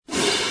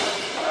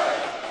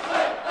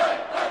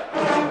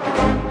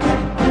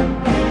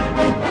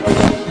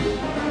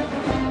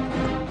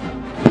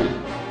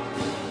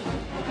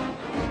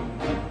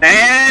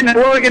And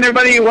hello again,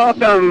 everybody.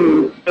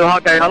 Welcome to the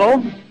Hawkeye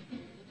Huddle.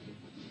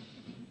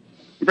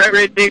 Brett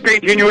Ridge, Dave Crane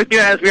Jr. with you,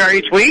 as we are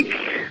each week.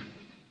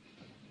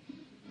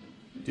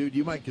 Dude,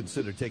 you might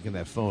consider taking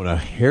that phone a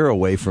hair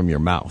away from your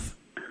mouth.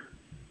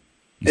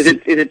 Is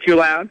it too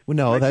loud? Well,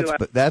 no,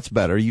 that's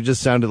better. You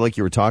just sounded like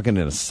you were talking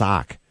in a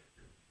sock.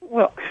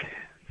 Well,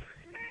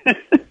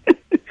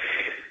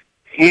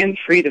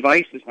 hands-free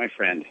devices, my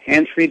friend.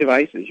 Hands-free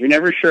devices. You're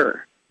never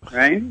sure,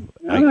 right?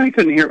 I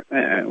couldn't hear.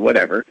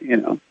 Whatever, you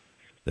know.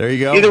 There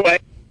you go. Either way,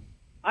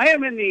 I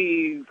am in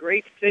the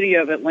great city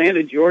of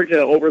Atlanta,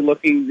 Georgia,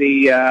 overlooking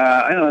the,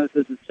 I don't know if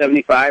this is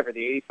 75 or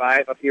the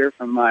 85 up here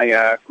from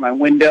my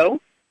window,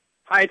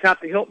 high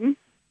atop the Hilton,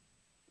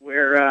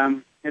 where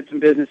had some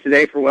business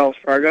today for Wells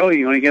Fargo.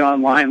 You want to get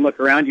online, look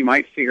around, you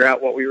might figure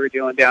out what we were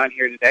doing down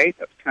here today.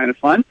 That was kind of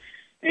fun.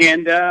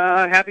 And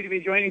happy to be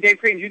joining Dave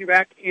Crane Jr.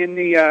 back in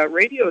the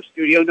radio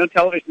studio. No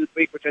television this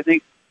week, which I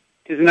think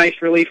is a nice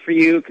relief for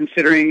you,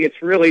 considering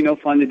it's really no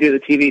fun to do the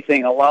TV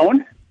thing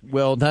alone.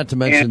 Well, not to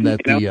mention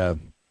that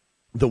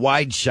the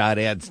wide shot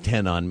adds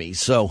 10 on me,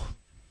 so.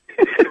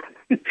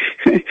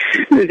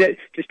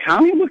 Does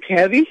Tommy look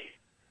heavy?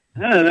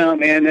 I don't know,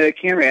 man. The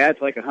camera adds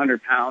like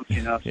 100 pounds,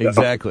 you know. So.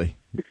 Exactly.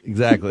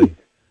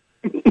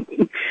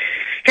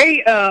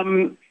 Hey,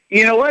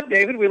 you know what,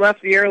 David? We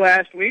left the air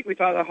last week. We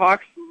thought the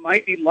Hawks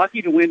might be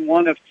lucky to win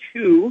one of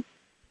two.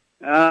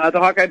 The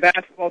Hawkeye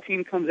basketball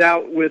team comes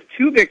out with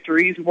two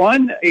victories.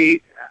 One,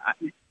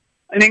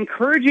 an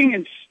encouraging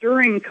and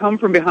stirring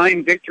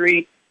come-from-behind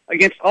victory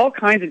against all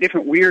kinds of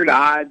different weird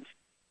odds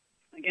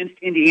against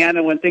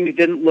Indiana when things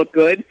didn't look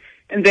good.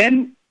 And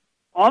then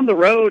on the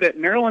road at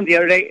Maryland the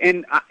other day,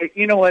 and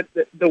you know what,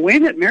 the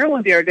win at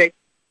Maryland the other day,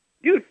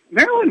 dude,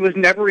 Maryland was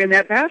never in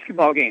that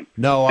basketball game.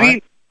 No, I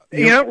mean,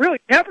 really,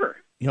 never.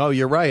 No,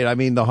 you're right. I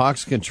mean, the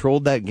Hawks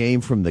controlled that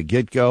game from the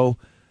get-go.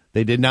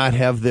 They did not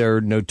have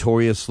their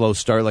notorious slow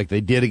start like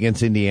they did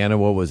against Indiana.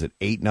 What was it,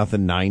 8-0,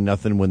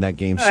 9-0 when that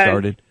game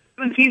started?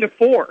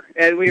 17-4,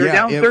 and we were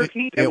down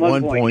 13 at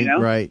one point, you know?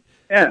 Right?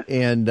 Yeah.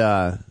 And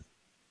I'll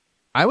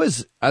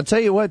tell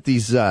you what,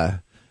 these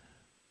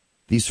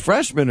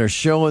freshmen are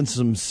showing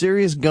some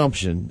serious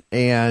gumption,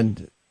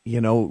 and you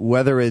know,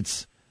 whether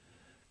it's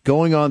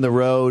going on the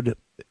road,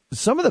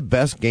 some of the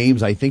best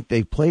games I think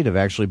they've played have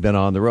actually been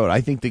on the road.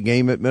 I think the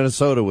game at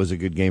Minnesota was a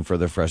good game for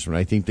the freshmen.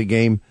 I think the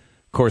game,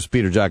 of course,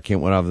 Peter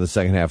Jockkamp went off in the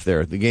second half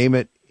there. The game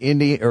at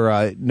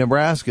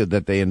Nebraska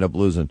that they ended up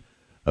losing,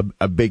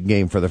 a big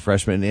game for the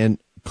freshmen. And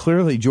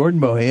clearly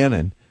Jordan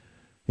Bohannon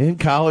in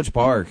College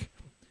Park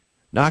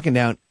knocking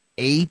down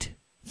 8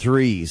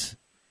 threes.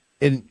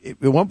 And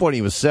at one point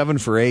he was 7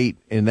 for 8,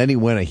 and then he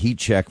went a heat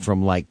check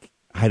from like,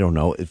 I don't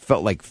know, it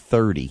felt like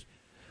 30.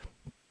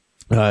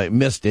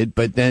 Missed it,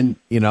 but then,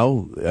 you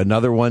know,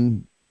 another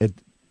one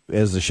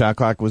as the shot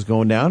clock was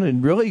going down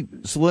and really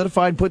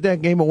solidified, put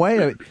that game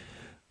away.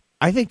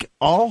 I think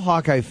all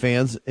Hawkeye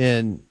fans,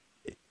 and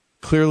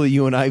clearly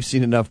you and I have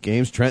seen enough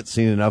games, Trent's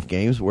seen enough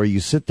games, where you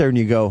sit there and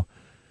you go,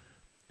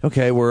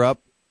 okay, we're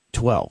up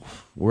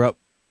 12, we're up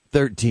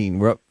 13,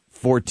 we're up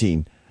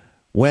 14.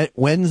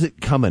 When's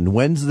it coming?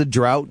 When's the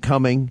drought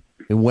coming?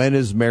 And when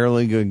is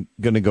Maryland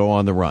going to go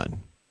on the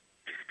run?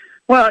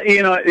 Well,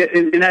 you know,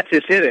 and that's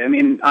just it. I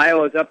mean,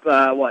 Iowa's up,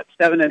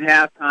 7 at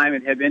halftime.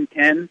 It had been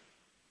 10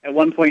 at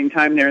one point in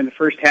time there in the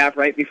first half,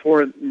 right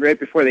before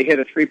they hit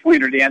a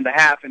three-pointer at the end of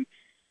the half. And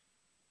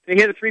they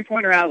hit a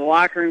three-pointer out of the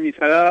locker room. You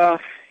thought, oh,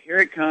 here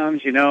it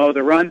comes, you know,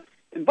 the run.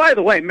 And by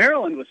the way,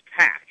 Maryland was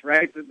packed,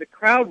 right? The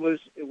crowd was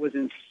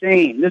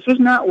insane. This was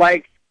not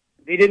like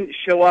they didn't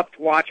show up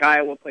to watch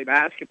Iowa play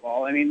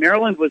basketball. I mean,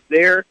 Maryland was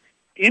there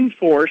in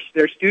force,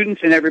 their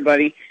students and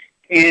everybody.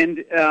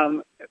 And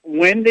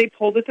when they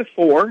pulled it to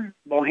 4,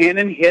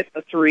 Bohannon hit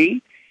a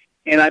 3,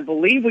 and I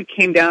believe we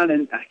came down,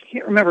 and I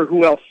can't remember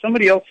who else.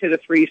 Somebody else hit a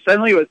 3.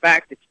 Suddenly it was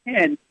back to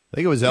 10. I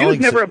think it was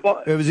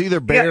Ellingson. It was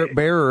either Bear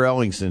or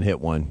Ellingson hit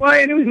one. Well,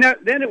 and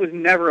it was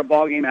never a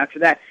ball game after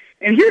that.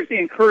 And here's the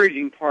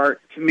encouraging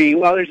part to me.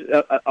 Well, there's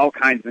all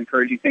kinds of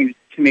encouraging things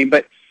to me,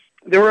 but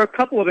there were a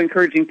couple of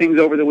encouraging things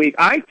over the week.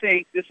 I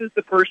think this is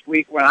the first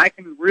week when I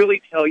can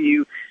really tell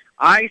you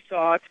I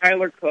saw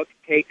Tyler Cook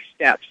take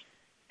steps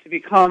to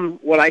become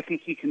what I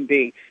think he can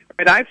be.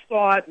 But I've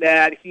thought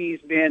that he's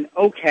been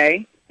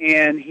okay,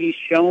 and he's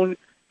shown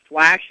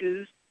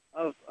flashes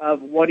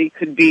of what he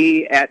could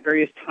be at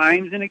various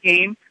times in a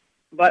game,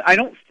 but I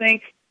don't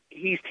think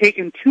he's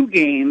taken 2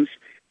 games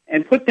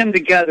and put them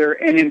together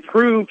and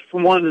improved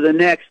from one to the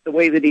next the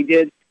way that he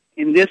did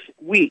in this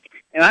week.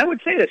 And I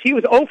would say this, he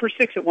was 0 for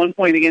 6 at one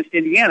point against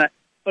Indiana,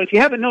 but if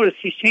you haven't noticed,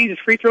 he's changed his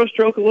free throw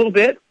stroke a little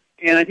bit,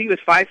 and I think he was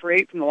 5 for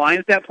 8 from the line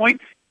at that point.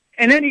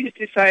 And then he just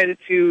decided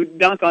to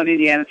dunk on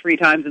Indiana 3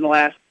 times in the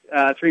last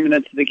 3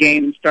 minutes of the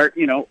game and start,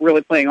 you know,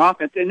 really playing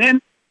offense. And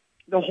then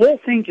the whole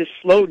thing just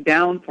slowed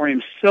down for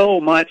him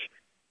so much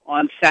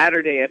on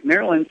Saturday at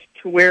Maryland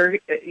to where,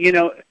 you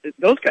know,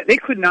 those guys, they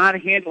could not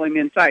handle him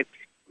inside.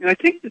 And I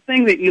think the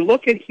thing that you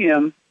look at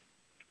him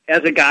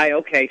as a guy,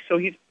 okay, so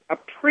he's a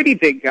pretty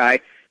big guy,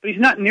 but he's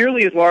not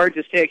nearly as large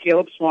as, say, a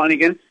Caleb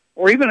Swanigan,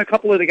 or even a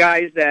couple of the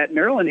guys that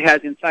Maryland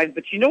has inside.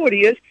 But you know what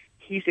he is?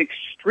 He's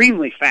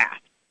extremely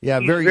fast. Yeah,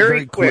 He's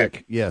very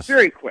quick. Yes.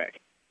 Very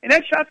quick. And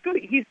that shot's good.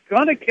 He's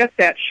going to get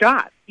that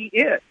shot. He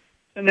is.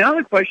 So now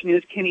the question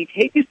is, can he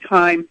take his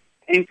time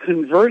and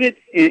convert it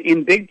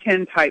in Big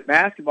Ten-type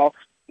basketball?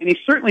 And he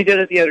certainly did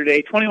it the other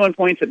day, 21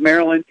 points at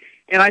Maryland.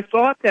 And I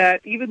thought that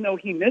even though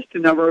he missed a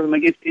number of them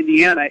against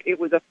Indiana, it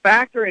was a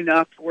factor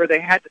enough where they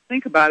had to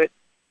think about it.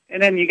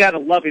 And then you got to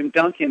love him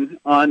dunking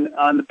on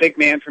the big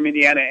man from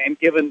Indiana and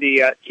given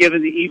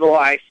the evil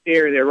eye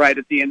stare there right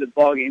at the end of the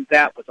ballgame.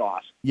 That was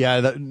awesome.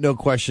 Yeah, no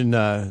question.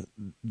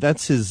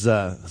 That's his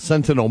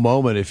sentinel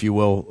moment, if you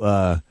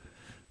will,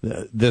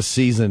 this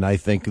season. I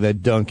think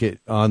that dunk it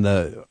on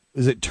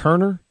is it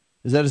Turner?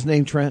 Is that his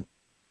name, Trent?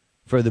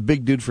 For the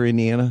big dude for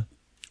Indiana.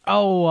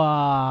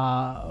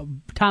 Oh,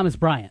 Thomas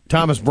Bryant.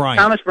 Thomas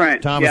Bryant.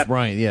 Yep.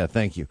 Bryant. Yeah,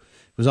 thank you.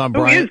 It was on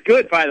Who Bryant. is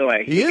good, by the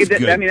way. He is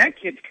good. I mean, that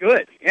kid's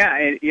good.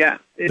 Yeah.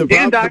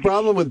 The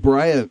problem with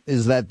Bryant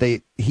is that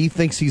he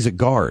thinks he's a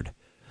guard,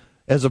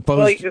 as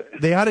opposed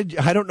they ought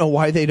to. I don't know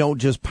why they don't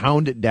just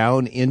pound it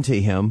down into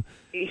him.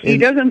 He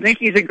doesn't think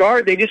he's a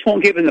guard. They just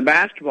won't give him the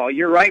basketball.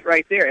 You're right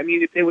there. I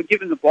mean, if they would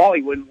give him the ball,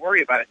 he wouldn't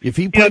worry about it. If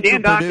he played for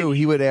Purdue,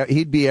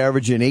 he'd be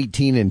averaging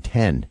 18 and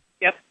 10.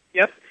 Yep.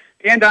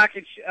 Dan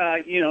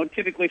Dockich,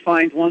 typically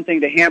finds one thing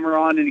to hammer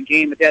on in a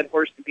game, a dead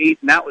horse to beat,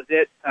 and that was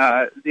it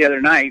the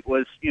other night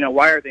was,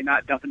 why are they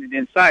not dumping it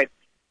inside?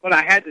 But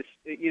I had to,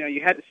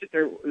 you had to sit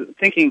there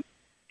thinking,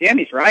 damn,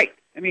 he's right.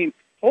 I mean,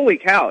 holy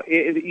cow,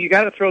 you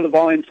got to throw the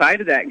ball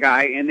inside of that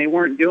guy, and they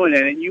weren't doing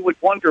it, and you would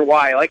wonder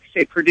why. Like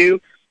you say, Purdue,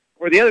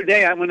 or the other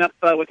day I went up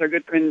with our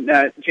good friend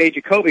Jay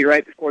Jacoby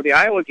right before the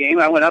Iowa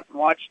game. I went up and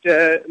watched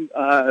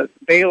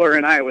Baylor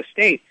and Iowa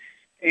State.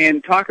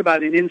 And talk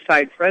about an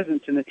inside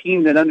presence and a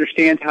team that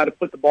understands how to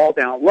put the ball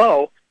down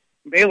low.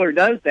 Baylor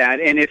does that,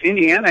 and if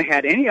Indiana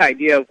had any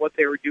idea of what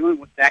they were doing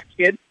with that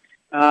kid,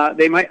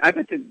 they might.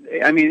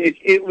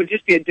 It would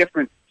just be a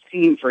different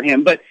scene for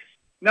him. But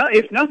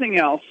if nothing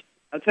else,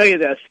 I'll tell you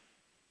this: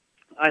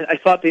 I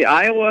thought the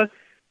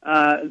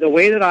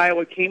way that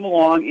Iowa came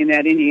along in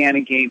that Indiana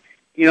game.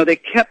 They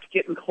kept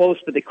getting close,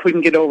 but they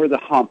couldn't get over the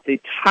hump.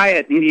 They tie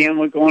it, and Indiana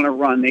would go on a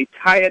run. They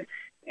tie it.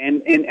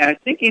 And I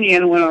think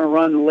Indiana went on a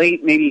run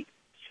late, maybe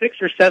 6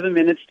 or 7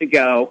 minutes to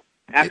go.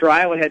 After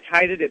Iowa had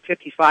tied it at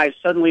 55,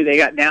 suddenly they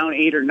got down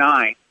 8 or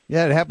 9.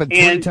 Yeah, it happened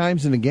 3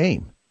 times in the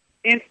game.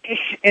 And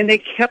they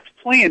kept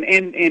playing.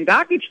 And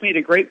Dockich made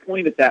a great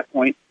point at that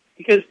point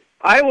because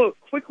Iowa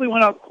quickly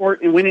went out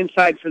court and went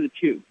inside for the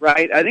 2,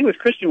 right? I think it was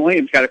Christian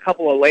Williams got a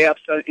couple of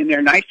layups in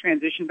there, nice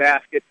transition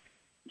basket.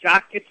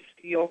 Jock gets a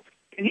steal.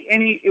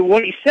 And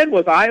what he said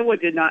was Iowa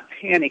did not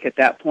panic at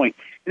that point.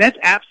 And that's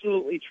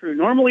absolutely true.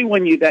 Normally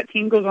when that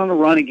team goes on a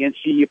run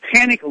against you, you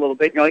panic a little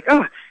bit. And you're like,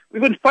 oh,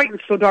 we've been fighting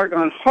so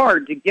doggone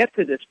hard to get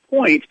to this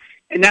point.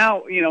 And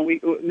now,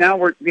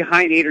 we're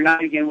behind 8 or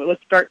 9 again. Well,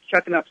 let's start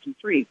chucking up some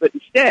threes. But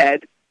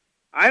instead,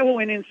 Iowa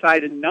went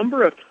inside a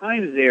number of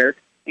times there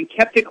and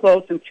kept it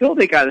close until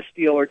they got a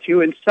steal or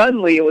two. And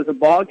suddenly it was a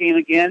ball game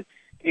again.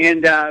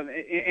 And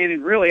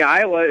really,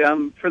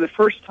 Iowa, for the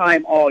first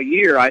time all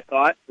year, I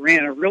thought,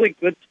 ran a really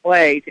good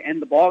play to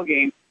end the ball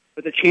game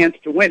with a chance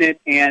to win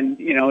it. And,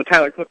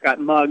 Tyler Cook got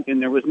mugged,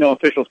 and there was no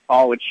officials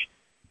call, which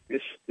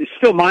is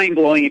still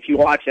mind-blowing if you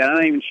watch that. I'm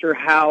not even sure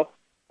how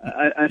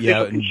an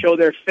official can show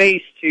their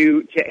face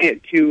to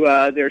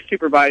their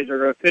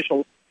supervisor or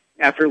official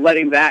after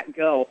letting that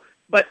go.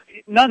 But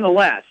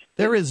nonetheless,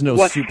 there is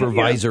no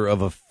supervisor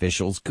of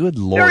officials. Good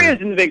Lord. There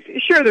is in the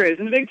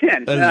Big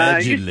Ten.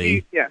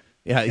 Allegedly.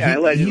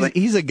 Allegedly.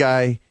 He's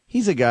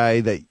a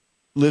guy that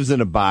lives in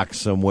a box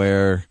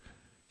somewhere,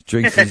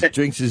 drinks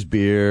his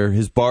beer,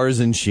 his bar's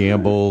in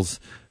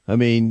shambles. I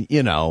mean,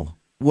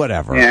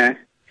 whatever. Yeah.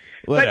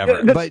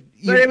 Whatever. But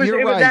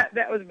you're right.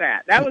 That was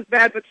bad. That was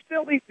bad, but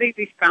still they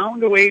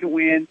found a way to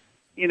win,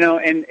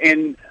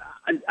 and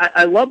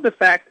I love the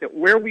fact that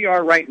where we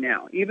are right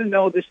now, even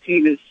though this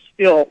team is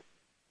still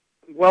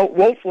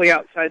woefully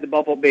outside the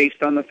bubble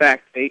based on the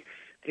fact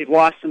they've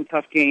lost some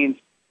tough games,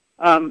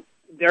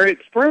 they're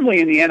firmly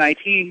in the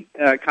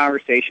NIT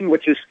conversation,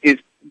 which is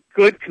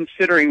good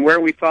considering where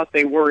we thought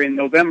they were in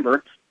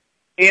November.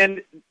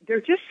 And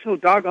they're just so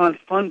doggone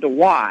fun to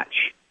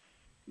watch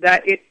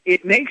that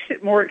it makes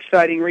it more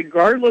exciting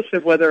regardless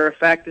of whether, in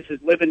fact, this is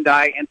live and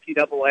die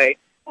NCAA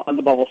on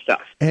the bubble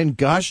stuff. And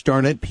gosh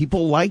darn it,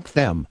 people like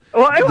them.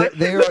 Well,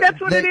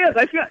 that's what it is.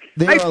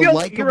 They're a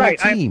likable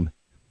team.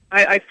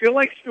 I feel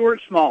like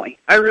Stuart Smalley.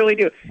 I really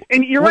do.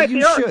 And you're right.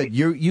 You should.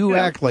 You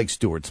act like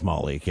Stuart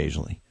Smalley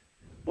occasionally.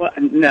 Well,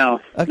 no.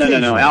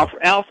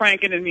 Al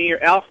Franken and me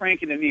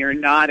are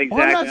not exactly.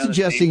 Well, I'm not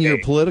suggesting your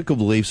political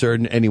beliefs are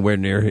anywhere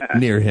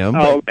near him.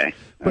 Okay.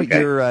 But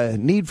your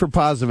need for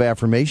positive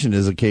affirmation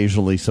is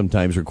occasionally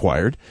sometimes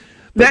required.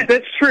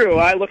 That's true.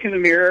 I look in the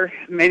mirror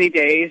many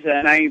days,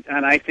 and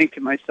I think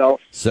to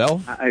myself,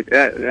 self,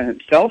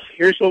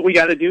 here's what we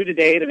got to do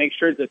today to make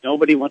sure that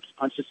nobody wants to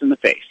punch us in the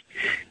face.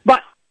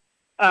 But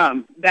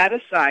that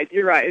aside,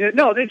 you're right.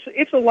 No,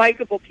 it's a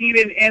likable team,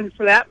 and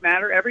for that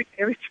matter,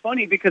 it's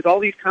funny because all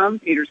these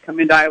commentators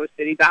come into Iowa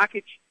City.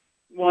 Dockich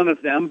one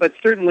of them, but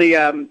certainly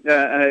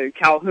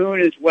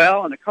Calhoun as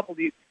well, and a couple of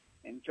these,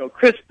 and Joe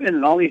Crispin,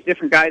 and all these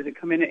different guys that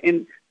come in.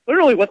 And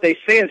literally what they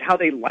say is how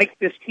they like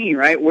this team,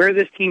 right, where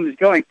this team is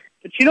going.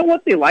 But you know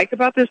what they like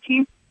about this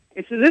team?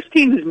 It's that this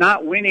team is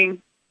not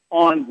winning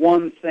on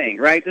one thing,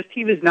 right? This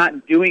team is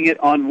not doing it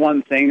on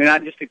one thing. They're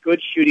not just a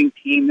good shooting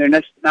team. They're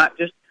not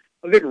just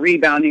a good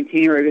rebounding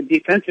team or a good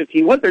defensive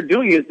team. What they're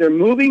doing is they're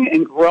moving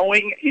and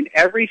growing in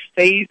every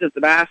phase of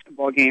the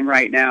basketball game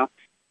right now.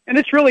 And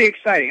it's really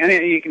exciting. I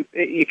mean,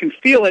 you can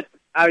feel it,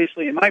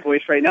 obviously, in my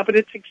voice right now, but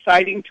it's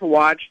exciting to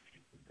watch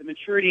the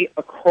maturity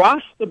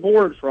across the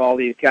board for all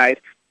these guys.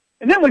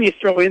 And then when you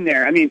throw in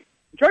there, I mean,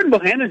 Jordan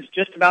Bohannon's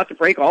just about to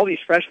break all these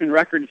freshman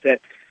records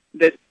that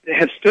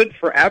have stood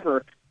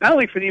forever, not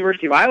only for the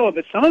University of Iowa,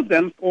 but some of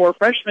them for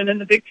freshmen in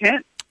the Big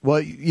Ten. Well,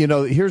 you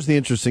know, here's the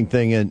interesting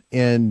thing,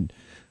 and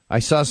I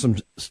saw some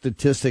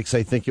statistics.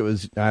 I think it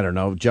was, I don't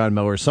know, John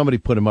Miller. Somebody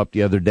put him up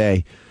the other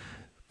day.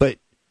 But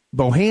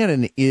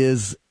Bohannon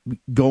is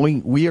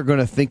going, we are going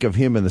to think of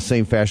him in the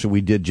same fashion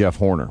we did Jeff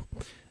Horner.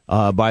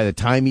 By the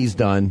time he's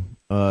done,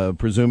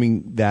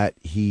 presuming that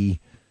he,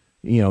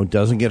 you know,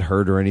 doesn't get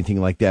hurt or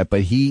anything like that,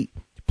 but he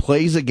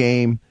plays a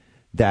game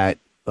that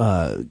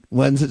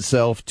lends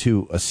itself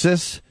to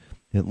assists.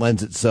 It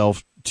lends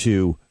itself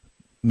to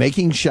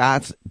making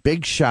shots,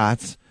 big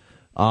shots.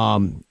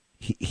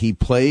 He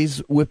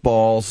plays with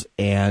balls,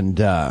 and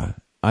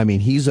I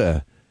mean, he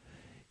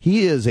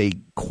is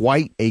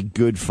quite a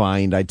good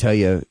find, I tell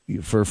you,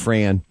 for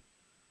Fran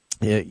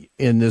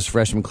in this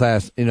freshman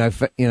class, and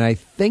I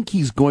think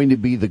he's going to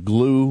be the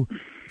glue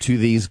to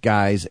these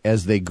guys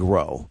as they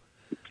grow.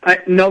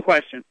 No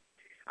question.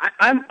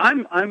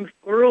 I'm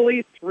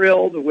thoroughly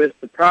thrilled with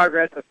the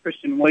progress of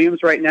Christian Williams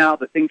right now.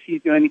 The things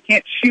he's doing. He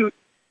can't shoot,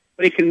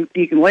 but he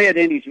can lay it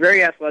in. He's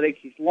very athletic.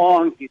 He's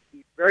long. He's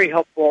very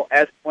helpful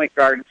as a point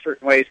guard in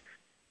certain ways.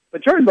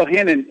 But Jordan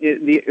Bohannon,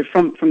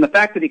 from the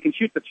fact that he can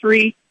shoot the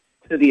three,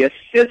 to the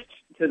assists,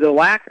 to the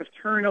lack of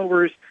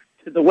turnovers,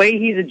 to the way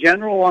he's a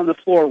general on the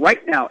floor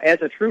right now as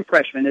a true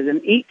freshman, as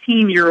an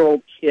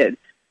 18-year-old kid,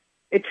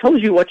 it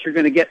tells you what you're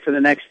going to get for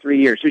the next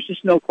 3 years. There's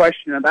just no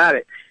question about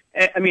it.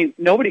 I mean,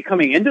 nobody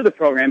coming into the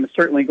program is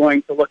certainly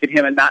going to look at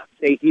him and not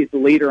say he's the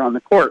leader on the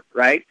court,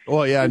 right?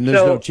 Oh, yeah, and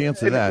there's no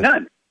chance of that.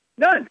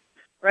 None,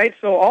 right?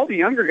 So all the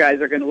younger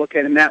guys are going to look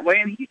at him that way,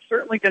 and he's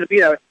certainly going to be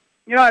a,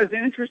 you know, it was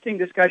an interesting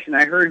discussion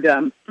I heard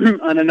on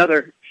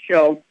another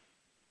show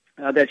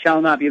that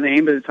shall not be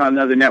named, but it's on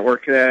another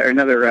network or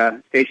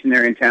another station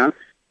there in town.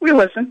 We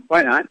listen,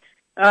 why not?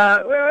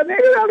 Well,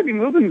 maybe they ought to be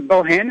moving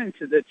Bohannon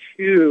to the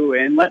 2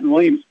 and letting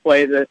Williams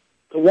play the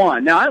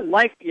 1. Now, I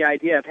like the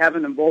idea of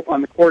having them both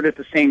on the court at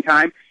the same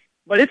time,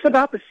 but it's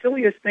about the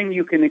silliest thing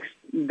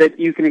that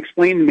you can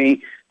explain to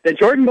me, that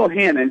Jordan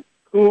Bohannon,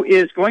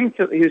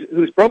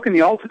 who's broken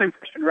the all-time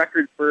freshman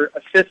record for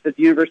assists at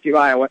the University of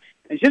Iowa,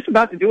 is just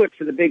about to do it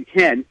for the Big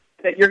Ten,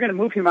 that you're going to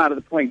move him out of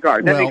the point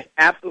guard. That makes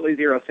absolutely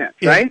zero sense,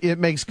 right? It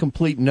makes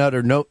complete and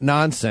utter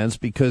nonsense,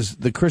 because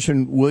the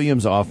Christian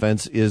Williams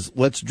offense is,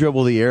 let's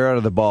dribble the air out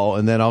of the ball,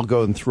 and then I'll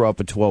go and throw up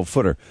a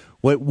 12-footer.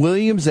 What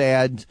Williams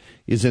adds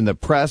is in the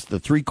press, the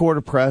three-quarter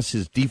press,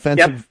 his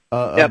defensive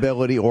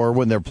ability, or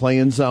when they're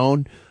playing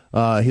zone,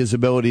 his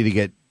ability to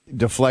get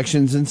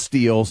deflections and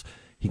steals.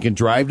 He can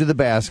drive to the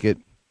basket.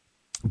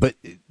 But,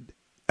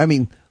 I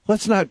mean,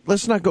 let's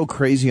not go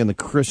crazy on the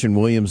Christian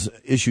Williams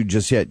issue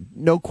just yet.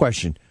 No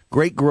question.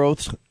 Great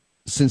growth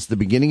since the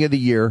beginning of the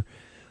year,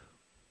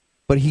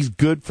 but he's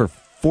good for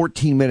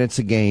 14 minutes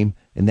a game,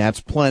 and that's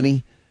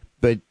plenty.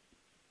 But,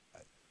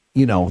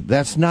 you know,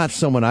 that's not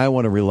someone I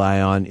want to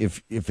rely on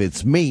if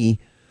it's me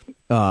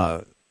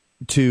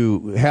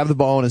to have the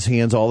ball in his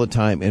hands all the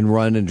time and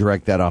run and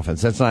direct that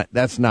offense.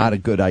 That's not a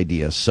good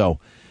idea. So,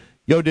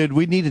 dude,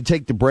 we need to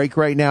take the break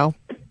right now.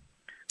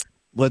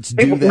 Let's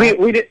do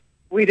that.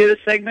 We did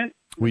a segment.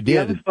 We did.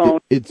 On the phone.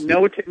 It's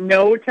no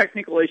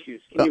technical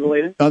issues. Can you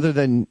believe it? Other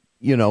than,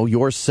 you know,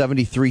 your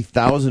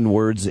 73,000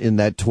 words in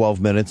that 12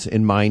 minutes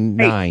and mine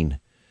 9.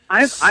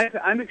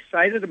 I'm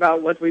excited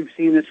about what we've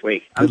seen this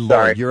week. I'm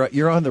sorry. Lord,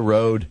 you're on the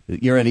road.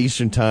 You're in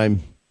Eastern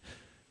time.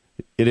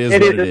 It is.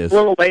 It's a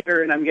little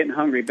later, and I'm getting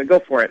hungry. But go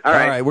for it. All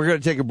right. We're going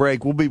to take a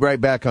break. We'll be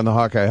right back on the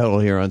Hawkeye Huddle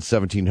here on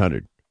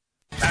 1700.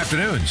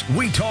 Afternoons,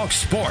 we talk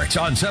sports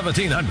on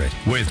 1700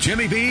 with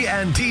Jimmy B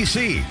and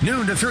TC,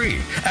 noon to 3,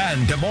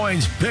 and Des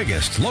Moines'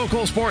 biggest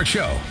local sports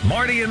show,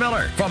 Marty and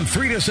Miller, from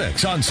 3 to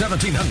 6 on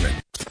 1700.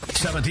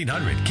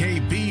 1700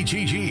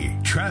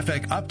 KBGG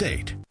traffic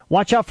update.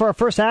 Watch out for our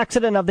first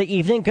accident of the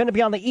evening. Going to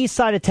be on the east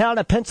side of town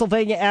at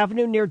Pennsylvania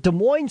Avenue near Des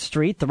Moines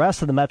Street. The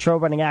rest of the metro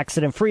running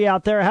accident-free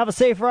out there. Have a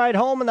safe ride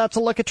home, and that's a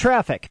look at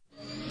traffic.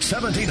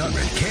 1700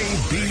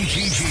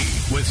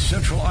 KBGG with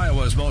Central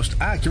Iowa's most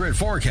accurate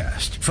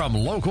forecast from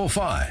Local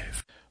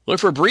 5. Look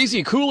for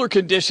breezy, cooler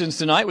conditions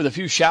tonight with a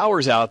few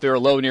showers out there, a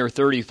low near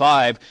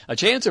 35. A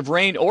chance of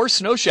rain or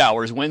snow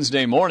showers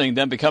Wednesday morning,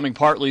 then becoming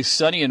partly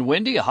sunny and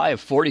windy, a high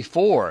of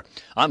 44.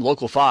 I'm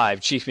Local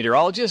 5 Chief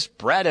Meteorologist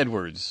Brad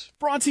Edwards.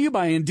 Brought to you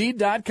by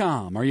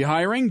Indeed.com. Are you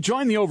hiring?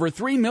 Join the over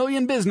 3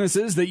 million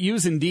businesses that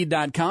use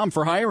Indeed.com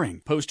for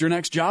hiring. Post your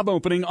next job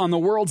opening on the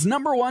world's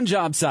 #1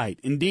 job site,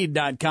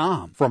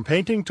 Indeed.com. From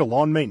painting to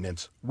lawn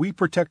maintenance, we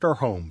protect our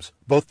homes,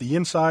 both the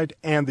inside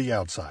and the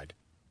outside.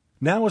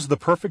 Now is the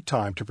perfect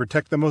time to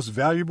protect the most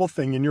valuable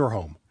thing in your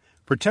home.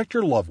 Protect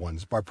your loved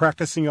ones by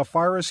practicing a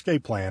fire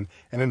escape plan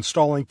and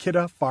installing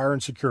Kidde fire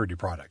and security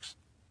products.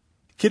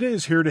 Kidde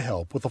is here to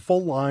help with a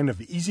full line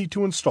of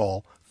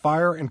easy-to-install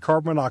fire and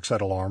carbon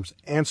monoxide alarms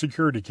and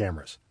security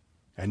cameras.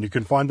 And you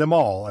can find them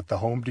all at the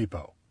Home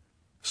Depot.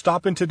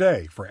 Stop in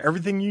today for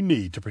everything you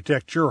need to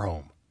protect your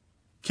home.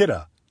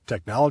 Kidde,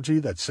 technology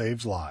that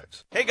saves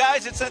lives. Hey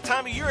guys, it's that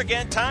time of year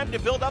again. Time to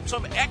build up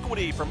some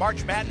equity for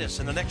March Madness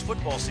in the next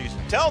football season.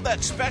 Tell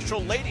that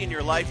special lady in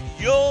your life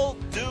you'll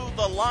do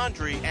the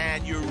laundry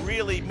and you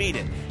really mean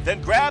it.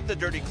 Then grab the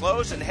dirty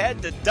clothes and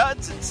head to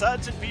Duds and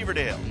Suds in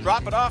Beaverdale.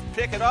 Drop it off,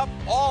 pick it up,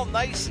 all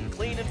nice and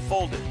clean and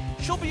folded.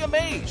 She'll be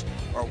amazed.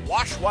 Or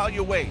wash while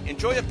you wait.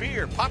 Enjoy a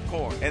beer,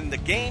 popcorn, and the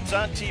games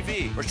on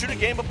TV. Or shoot a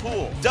game of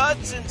pool.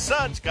 Duds and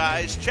Suds,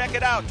 guys. Check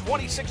it out.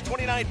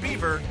 2629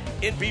 Beaver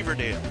in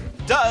Beaverdale.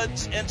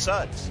 Duds and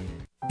Suds.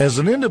 As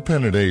an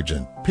independent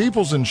agent,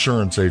 People's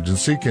Insurance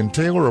Agency can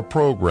tailor a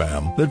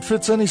program that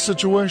fits any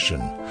situation.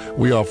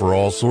 We offer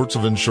all sorts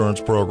of insurance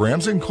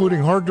programs,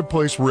 including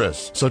hard-to-place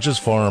risks, such as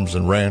farms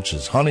and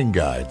ranches, hunting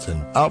guides,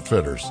 and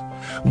outfitters.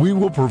 We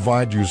will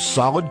provide you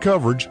solid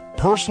coverage,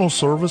 personal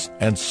service,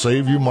 and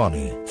save you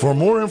money. For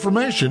more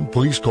information,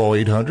 please call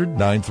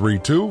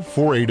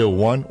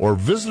 800-932-4801 or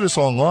visit us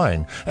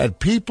online at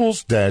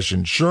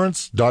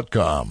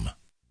peoples-insurance.com.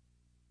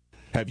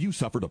 Have you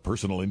suffered a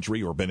personal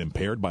injury or been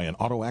impaired by an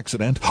auto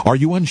accident? Are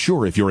you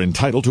unsure if you're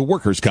entitled to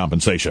workers'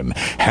 compensation?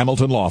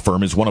 Hamilton Law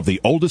Firm is one of the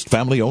oldest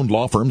family-owned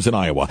law firms in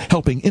Iowa,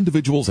 helping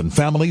individuals and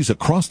families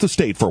across the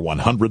state for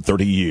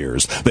 130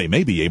 years. They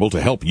may be able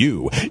to help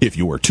you. If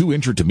you are too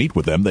injured to meet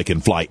with them, they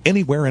can fly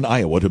anywhere in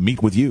Iowa to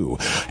meet with you.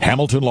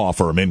 Hamilton Law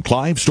Firm in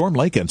Clive, Storm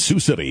Lake, and Sioux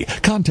City.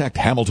 Contact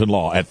Hamilton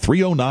Law at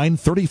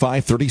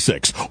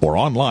 309-3536 or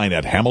online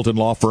at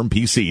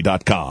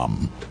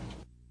hamiltonlawfirmpc.com.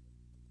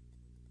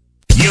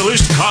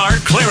 Used car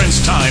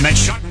clearance time at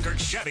Schottenkirk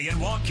Chevy in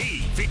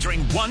Waukee,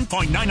 featuring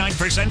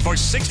 1.99% for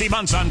 60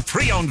 months on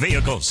pre-owned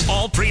vehicles.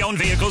 All pre-owned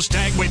vehicles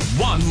tagged with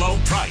one low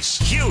price.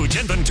 Huge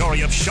inventory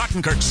of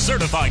Schottenkirk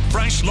certified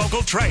fresh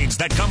local trades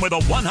that come with a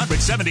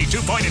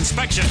 172-point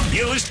inspection.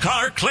 Used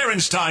car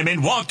clearance time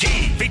in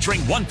Waukee, featuring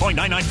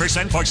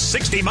 1.99% for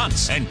 60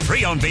 months and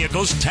pre-owned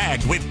vehicles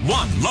tagged with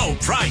one low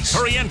price.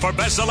 Hurry in for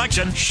best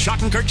selection.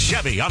 Schottenkirk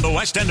Chevy on the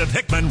west end of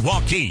Hickman,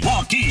 Waukee.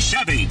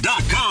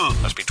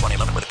 WaukeeChevy.com. Must be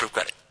 2011 with approved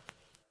credit.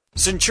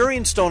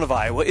 Centurion Stone of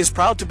Iowa is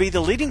proud to be the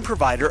leading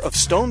provider of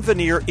stone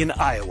veneer in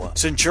Iowa.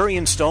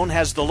 Centurion Stone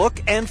has the look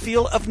and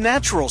feel of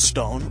natural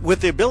stone with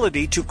the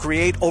ability to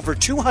create over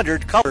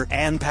 200 color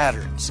and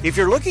patterns. If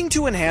you're looking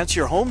to enhance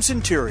your home's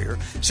interior,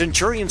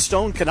 Centurion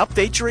Stone can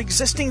update your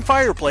existing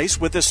fireplace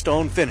with a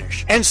stone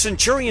finish. And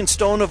Centurion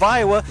Stone of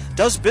Iowa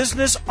does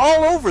business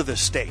all over the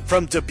state,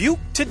 from Dubuque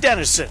to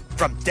Denison,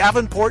 from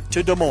Davenport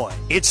to Des Moines.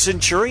 It's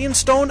Centurion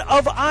Stone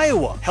of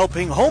Iowa,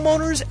 helping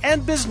homeowners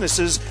and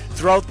businesses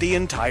throughout the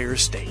entire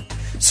state.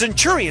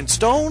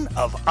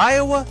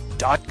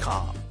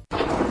 CenturionStoneofIowa.com.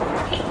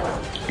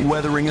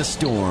 Weathering a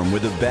storm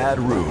with a bad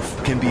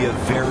roof can be a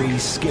very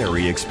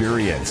scary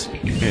experience.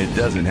 It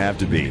doesn't have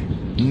to be.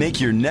 Make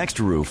your next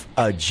roof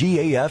a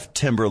GAF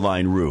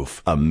Timberline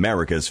roof,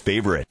 America's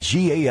favorite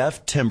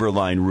GAF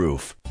Timberline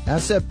roof.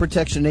 Asset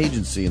Protection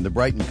Agency and the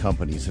Brighton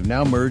Companies have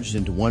now merged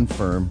into one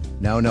firm,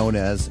 now known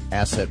as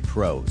Asset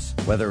Pros.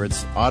 Whether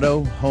it's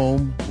auto,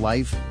 home,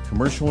 life,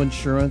 commercial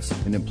insurance,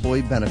 and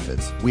employee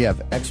benefits, we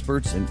have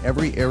experts in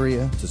every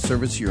area to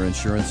service your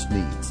insurance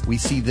needs. We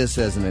see this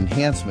as an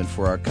enhancement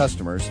for our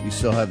customers. We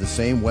still have the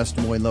same West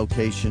Des Moines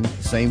location,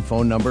 same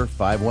phone number,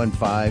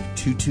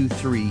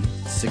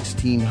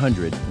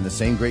 515-223-1600, and the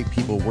same great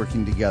people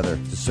working together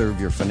to serve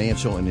your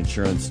financial and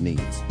insurance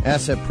needs.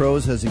 Asset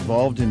Pros has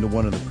evolved into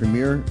one of the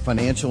premier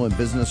financial and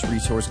business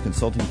resource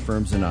consulting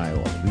firms in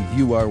Iowa. We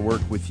view our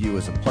work with you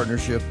as a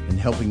partnership in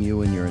helping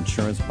you in your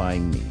insurance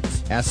buying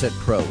needs. Asset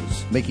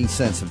Pros, making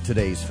sense of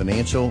today's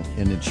financial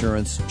and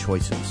insurance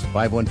choices.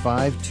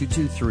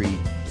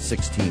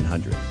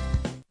 515-223-1600.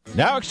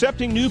 Now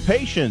accepting new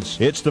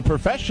patients, it's the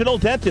professional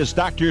dentist,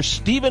 Dr.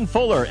 Stephen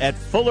Fuller at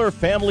Fuller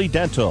Family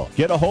Dental.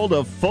 Get a hold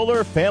of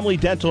Fuller Family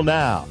Dental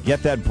now.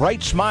 Get that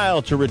bright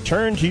smile to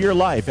return to your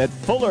life at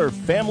Fuller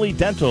Family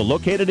Dental,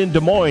 located in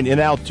Des Moines in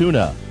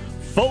Altoona.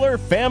 Fuller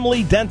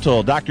Family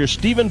Dental, Dr.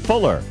 Stephen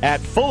Fuller at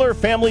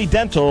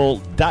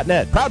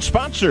FullerFamilyDental.net. Proud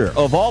sponsor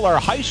of all our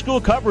high school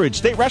coverage,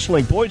 state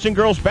wrestling, boys and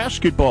girls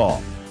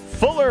basketball.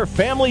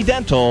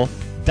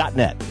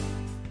 FullerFamilyDental.net.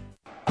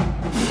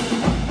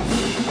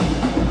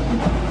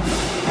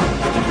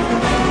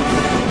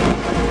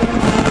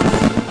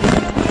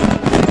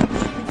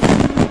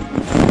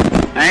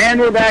 And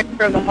we're back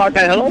from the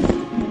Hawkeye Huddle.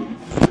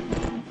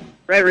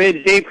 Brett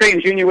Ridge, Dave Creighton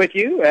Jr. with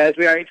you, as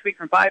we are each week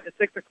from 5 to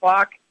 6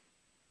 o'clock.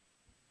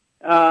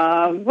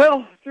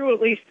 Through at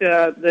least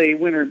the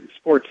winter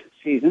sports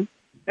season.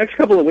 Next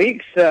couple of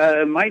weeks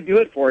might do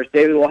it for us,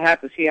 David. We'll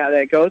have to see how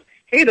that goes.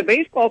 Hey, the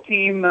baseball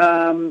team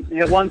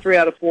had won 3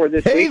 out of 4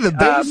 this week. Hey, the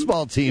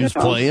baseball team's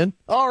playing.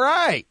 All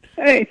right.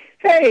 Hey!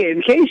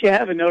 In case you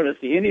haven't noticed,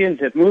 the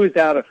Indians have moved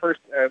out of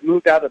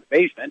the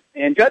basement,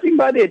 and judging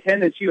by the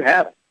attendance, you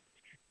haven't.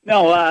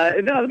 No,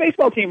 the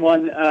baseball team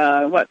won 3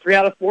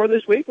 out of 4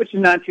 this week, which is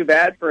not too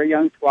bad for a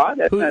young squad.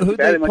 That's not too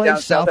bad. They play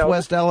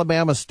Southwest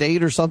Alabama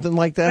State or something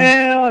like that.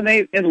 Well,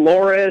 and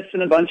Loris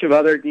and a bunch of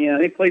other,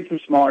 they played some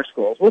smaller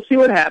schools. We'll see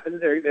what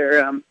happens. They're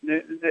going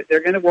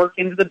to work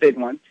into the big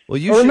one. Well,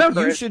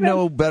 you should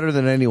know better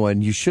than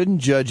anyone. You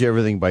shouldn't judge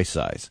everything by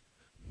size.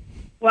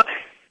 Well,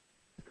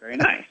 very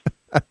nice.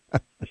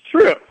 It's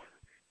true.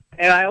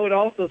 And I would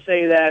also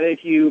say that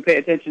if you pay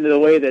attention to the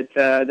way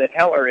that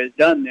Heller has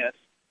done this,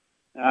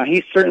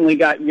 he's certainly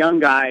got young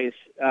guys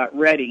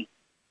ready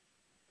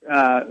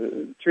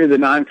through the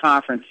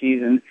non-conference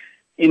season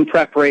in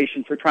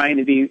preparation for trying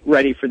to be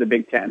ready for the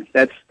Big Ten.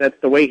 That's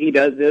the way he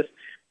does this.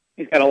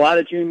 He's got a lot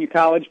of junior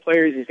college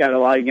players. He's got a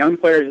lot of young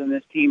players in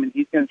this team, and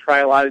he's going to try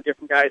a lot of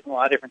different guys in a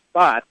lot of different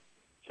spots.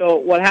 So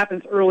what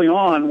happens early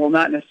on will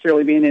not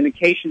necessarily be an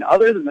indication,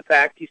 other than the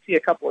fact you see a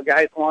couple of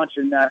guys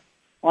launching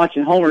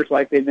homers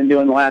like they've been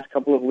doing the last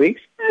couple of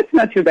weeks. It's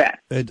not too bad.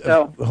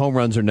 Home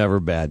runs are never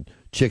bad.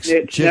 Chicks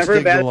dig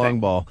the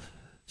long ball.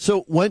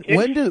 So when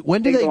do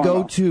they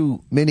go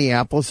to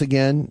Minneapolis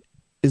again?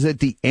 Is it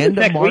the end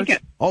of March?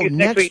 Weekend. Oh,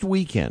 next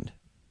weekend.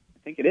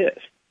 I think it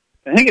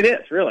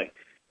is really.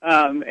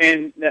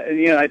 They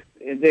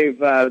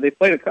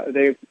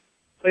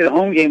played a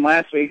home game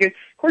last week. Of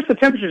course, the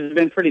temperatures have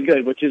been pretty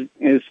good, which is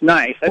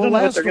nice. I don't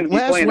know what they're going to be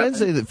playing. Last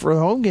Wednesday for a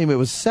home game, it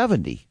was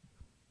 70.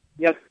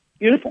 Yep,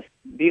 beautiful.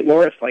 Beat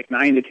Loris like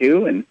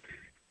 9-2, and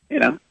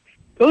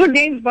those are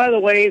games, by the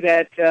way,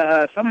 that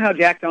somehow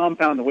Jack Dahm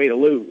found a way to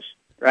lose,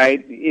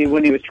 right,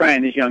 when he was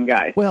trying his young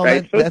guys. Well,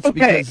 right? that's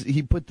because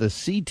he put the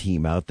C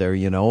team out there,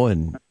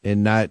 and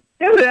not...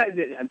 Yeah,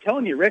 I'm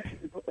telling you, Rick,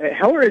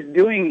 Heller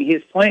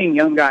he's playing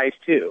young guys,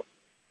 too.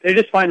 They're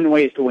just finding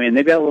ways to win.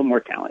 They've got a little more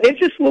talent. It's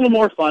just a little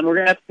more fun. We're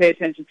going to have to pay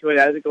attention to it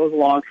as it goes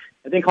along.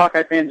 I think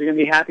Hawkeye fans are going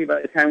to be happy by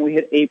the time we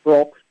hit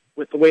April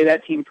with the way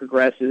that team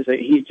progresses.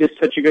 He's just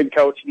such a good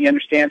coach, and he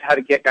understands how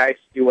to get guys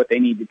to do what they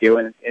need to do,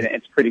 and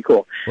it's pretty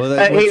cool.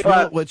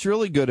 Well, what's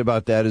really good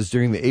about that is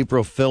during the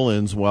April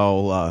fill-ins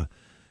while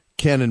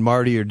Ken and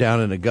Marty are down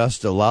in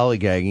Augusta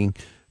lollygagging,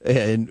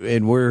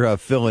 and we're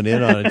filling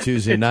in on a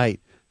Tuesday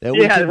night, that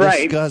we can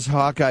discuss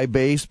Hawkeye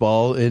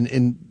baseball and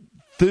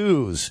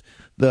enthuse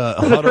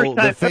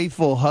the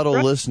faithful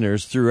Huddle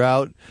listeners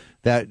throughout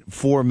that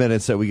 4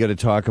 minutes that we got to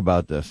talk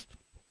about this.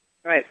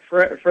 Right.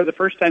 For the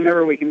first time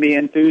ever, we can be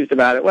enthused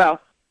about it. Well,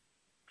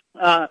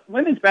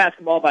 women's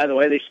basketball, by the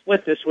way, they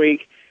split this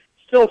week.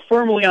 Still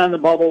firmly on the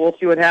bubble. We'll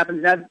see what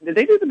happens. Now, did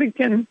they do the Big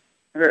Ten?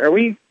 Do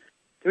we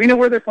know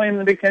where they're playing in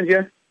the Big Ten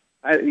yet?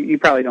 You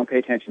probably don't pay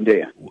attention, do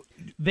you?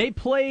 They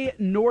play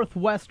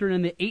Northwestern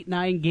in the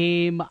 8-9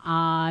 game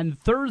on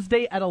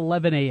Thursday at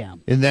 11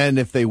 a.m. And then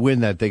if they win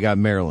that, they got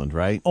Maryland,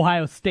 right?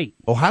 Ohio State.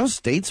 Ohio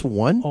State's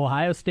won?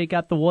 Ohio State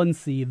got the 1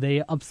 seed.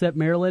 They upset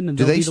Maryland. And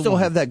do they still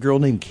have that girl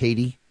named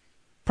Katie?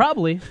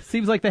 Probably.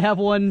 Seems like they have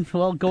one,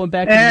 going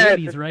back to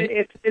the 80s,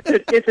 right?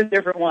 It's a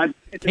different one.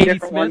 It's Katie a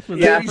different Smith one.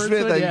 Katie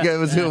Smith, I think that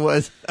was who it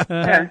was.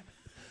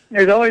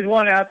 There's always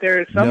one out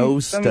there,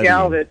 some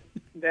gal that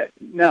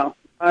no.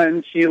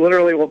 And she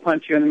literally will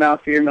punch you in the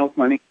mouth for your milk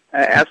money.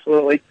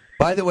 Absolutely.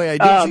 By the way, I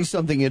did see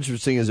something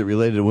interesting as it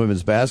related to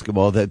women's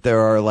basketball, that there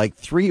are like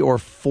 3 or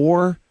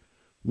 4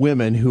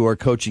 women who are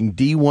coaching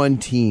D1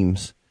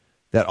 teams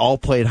that all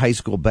played high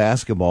school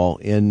basketball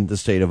in the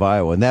state of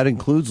Iowa, and that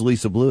includes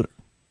Lisa Bluter.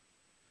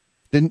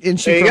 Isn't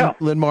she from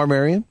Linn-Mar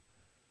Marion?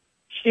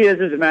 She is,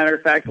 as a matter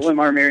of fact,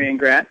 Linn-Mar Marion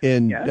grad.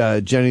 And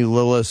Jenny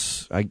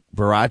Lillis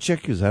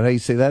Barachik, is that how you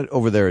say that?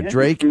 Over there at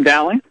Drake. From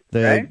Dowling,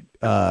 right?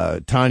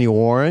 Tanya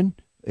Warren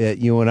at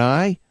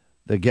UNI,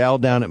 the gal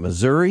down at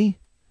Missouri.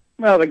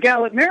 Well, the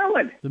gal at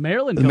Maryland. The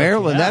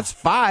Maryland, that's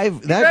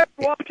 5. And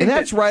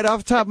that's right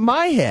off the top of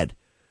my head.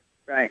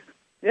 Right.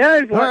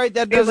 Yeah. All right,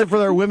 that does it for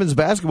our women's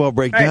basketball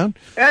breakdown.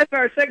 Right. That's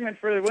our segment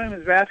for the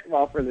women's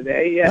basketball for the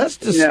day. Yeah. Let's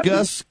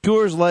discuss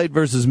Coors Light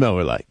versus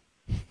Miller Lite.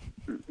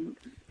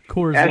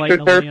 Coors Light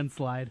in a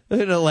landslide.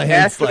 In a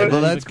landslide.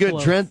 Well, that's good.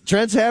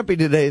 Trent's happy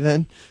today,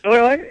 then.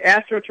 Miller Lite,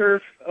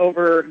 AstroTurf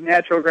over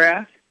natural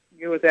grass.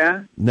 You good with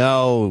that?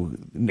 No.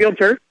 Field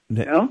turf?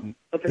 No?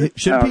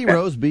 Should Pete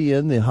Rose be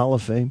in the Hall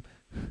of Fame?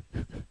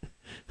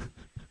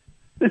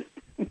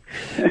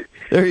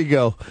 There you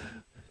go.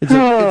 It's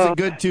a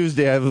good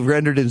Tuesday. I've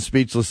rendered him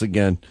speechless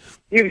again.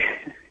 It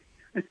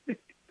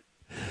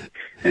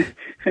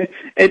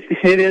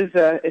is.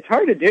 It's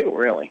hard to do,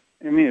 really.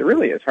 I mean, it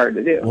really is hard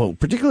to do. Well,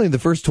 particularly in the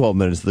first 12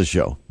 minutes of the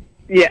show.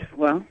 Yeah.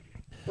 Well,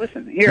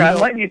 listen. Here, I'm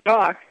letting you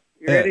talk.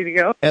 You ready to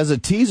go? As a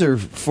teaser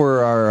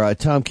for our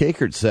Tom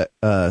Kakert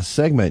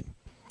segment,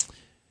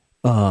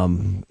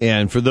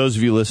 And for those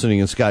of you listening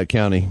in Scott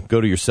County,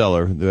 go to your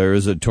cellar. There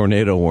is a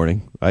tornado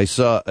warning. I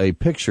saw a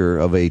picture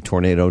of a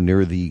tornado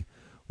near the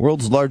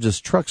world's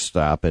largest truck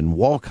stop in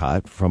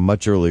Walcott from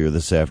much earlier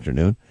this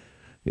afternoon.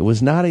 It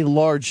was not a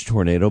large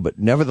tornado, but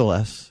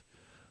nevertheless,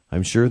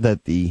 I'm sure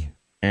that the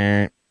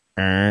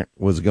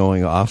was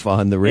going off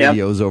on the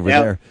radios over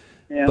there.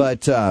 Yep.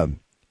 But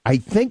I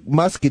think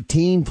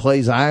Muscatine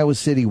plays Iowa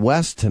City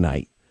West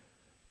tonight,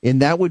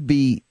 and that would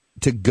be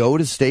to go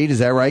to state. Is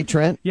that right,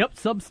 Trent? Yep,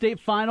 sub-state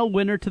final,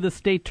 winner to the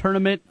state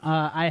tournament.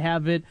 I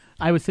have it,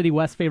 Iowa City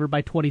West favored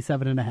by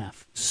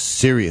 27.5.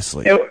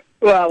 Seriously?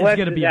 Well,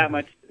 West is that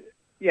much.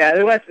 Yeah,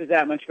 the West is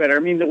that much better. I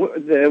mean,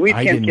 the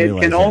weekend kid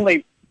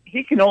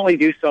can only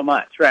do so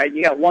much, right?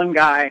 You got one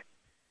guy.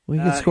 Well,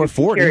 he can score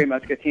 40. Carry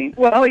Muscatine.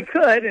 Well, he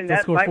could, and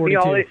that might 42. Be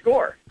all they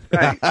score.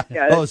 Right.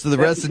 Yeah, so the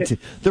rest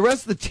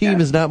of the team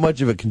is not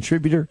much of a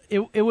contributor.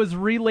 It was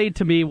relayed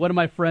to me. One of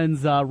my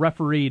friends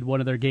refereed one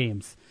of their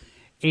games,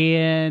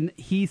 and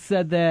he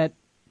said that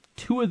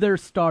two of their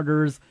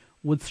starters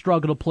would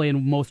struggle to play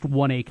in most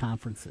 1A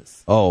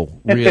conferences.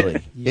 Oh,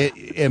 really?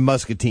 In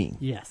Muscatine?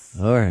 Yes.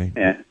 All right.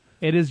 Yeah.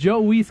 It is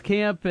Joe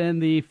Wieskamp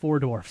and the Four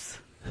Dwarfs.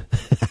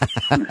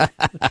 They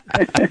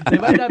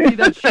might not be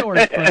that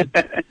short,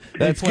 but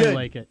that's good.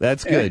 Like it.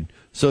 That's good.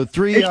 So it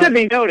should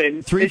be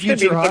noted. Three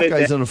future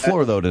Hawkeyes on the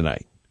floor though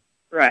tonight.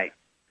 Right.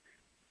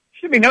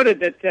 Should be noted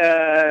that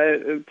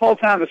Paul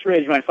Thomas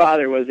Ridge, my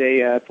father, was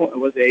a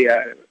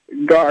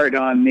guard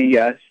on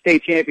the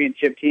state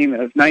championship team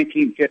of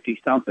 1950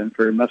 something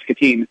for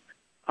Muscatine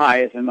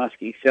High as a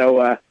Muskie.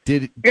 So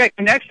did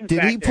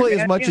he play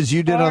as much as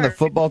you did on the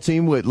football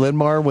team with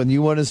Linmar when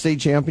you won a state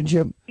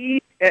championship?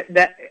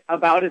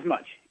 About as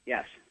much,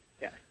 yes.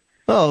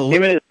 Oh,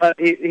 him and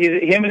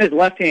his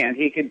left hand,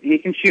 he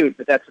can shoot,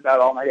 but that's about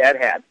all my dad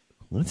had.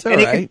 That's all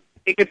right.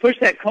 He could push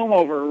that comb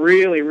over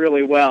really,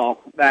 really well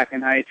back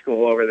in high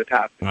school over the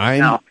top.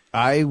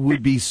 I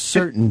would be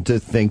certain to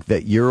think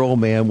that your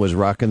old man was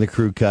rocking the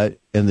crew cut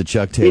and the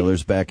Chuck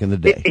Taylors back in the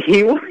day.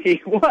 He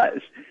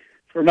was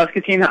for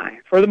Muscatine High,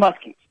 for the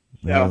Muskies.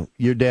 So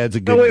your dad's a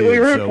good dude. We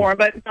root for him,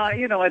 but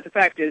the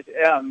fact is,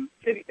 from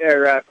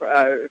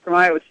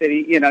Iowa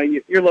City,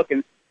 you're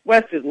looking.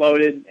 West is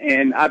loaded,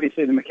 and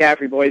obviously the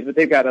McCaffrey boys, but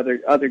they've got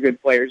other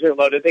good players. They're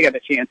loaded. They got a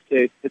chance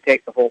to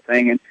take the whole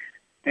thing,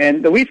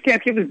 and the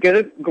Wieskamp kid is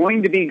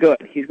going to be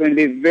good. He's going to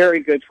be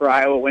very good for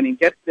Iowa when he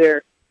gets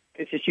there.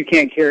 It's just you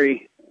can't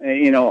carry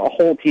a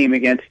whole team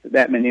against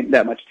that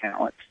much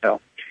talent.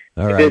 So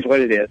it is what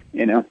it is.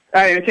 All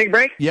right, gonna take a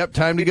break. Yep,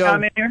 time to go. All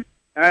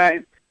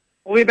right.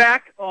 We'll be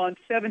back on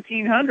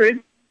 1700.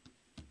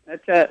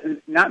 That's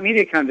not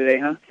MediaCom today,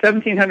 huh?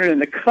 1700 in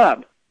the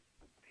Club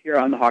here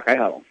on the Hawkeye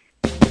Huddle.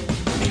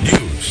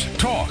 News,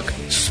 talk,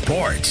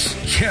 sports.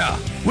 Yeah,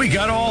 we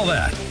got all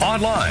that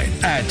online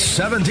at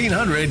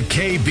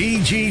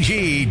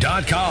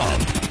 1700kbgg.com.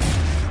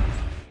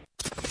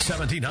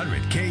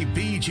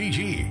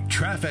 1700kbgg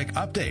traffic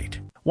update.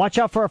 Watch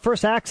out for our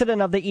first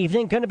accident of the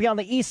evening. Going to be on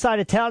the east side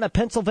of town at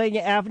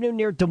Pennsylvania Avenue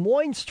near Des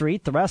Moines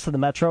Street. The rest of the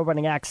metro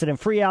running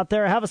accident-free out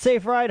there. Have a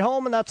safe ride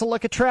home, and that's a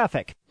look at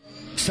traffic.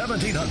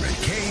 1700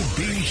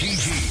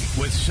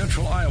 KBGG with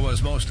Central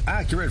Iowa's most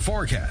accurate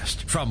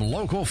forecast from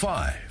Local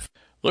 5.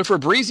 Look for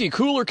breezy,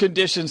 cooler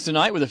conditions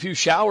tonight with a few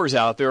showers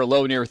out there, a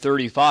low near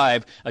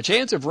 35. A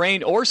chance of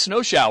rain or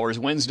snow showers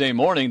Wednesday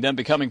morning, then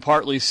becoming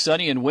partly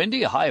sunny and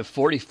windy, a high of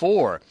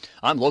 44.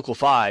 I'm Local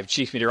 5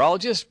 Chief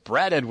Meteorologist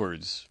Brad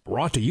Edwards.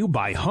 Brought to you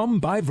by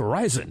Hum by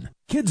Verizon.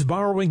 Kids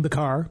borrowing the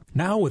car?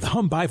 Now with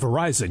Hum by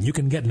Verizon, you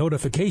can get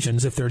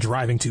notifications if they're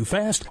driving too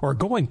fast or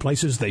going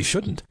places they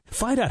shouldn't.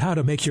 Find out how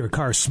to make your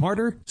car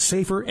smarter,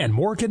 safer, and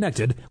more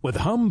connected with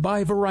Hum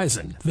by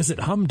Verizon. Visit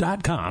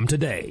hum.com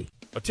today.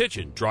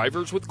 Attention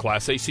drivers with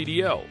Class A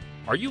CDL.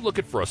 Are you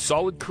looking for a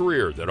solid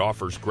career that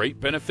offers great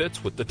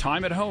benefits with the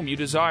time at home you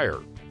desire?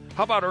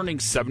 How about earning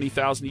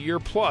 $70,000 a year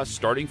plus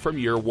starting from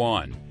year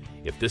one?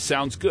 If this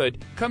sounds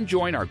good, come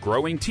join our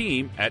growing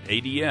team at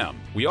ADM.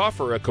 We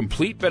offer a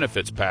complete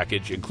benefits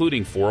package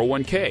including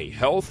 401k,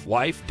 health,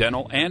 life,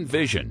 dental, and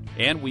vision.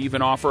 And we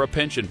even offer a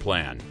pension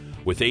plan.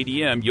 With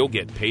ADM, you'll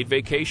get paid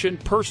vacation,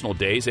 personal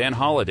days, and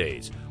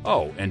holidays.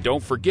 Oh, and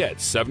don't forget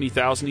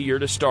 $70,000 a year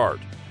to start.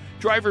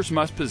 Drivers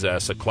must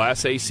possess a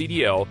Class A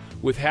CDL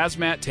with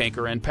hazmat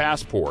tanker and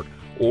passport,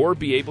 or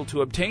be able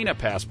to obtain a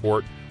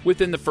passport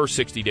within the first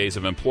 60 days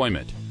of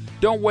employment.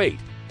 Don't wait.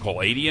 Call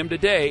ADM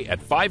today at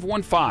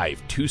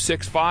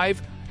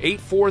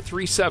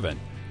 515-265-8437.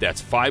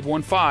 That's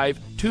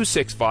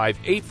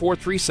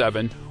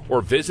 515-265-8437,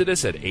 or visit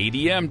us at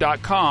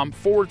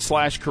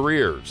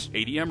adm.com/careers.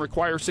 ADM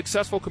requires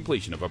successful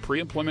completion of a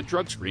pre-employment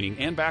drug screening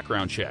and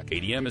background check.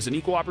 ADM is an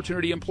equal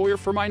opportunity employer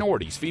for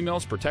minorities,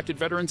 females, protected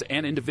veterans,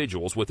 and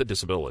individuals with a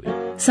disability.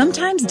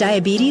 Sometimes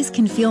diabetes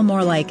can feel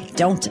more like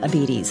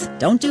don't-abetes.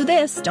 Don't do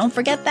this, don't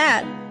forget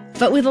that.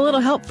 But with a little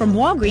help from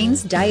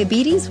Walgreens,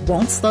 diabetes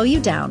won't slow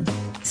you down.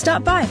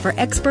 Stop by for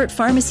expert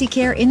pharmacy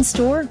care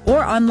in-store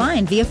or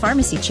online via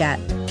pharmacy chat.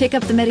 Pick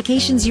up the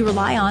medications you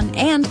rely on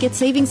and get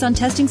savings on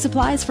testing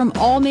supplies from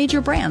all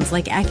major brands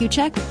like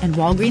Accu-Check and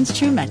Walgreens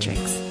True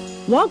Metrics.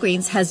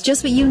 Walgreens has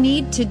just what you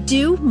need to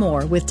do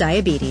more with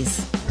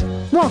diabetes.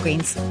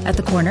 Walgreens, at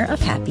the corner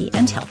of happy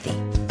and healthy.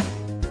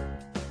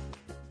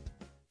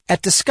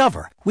 At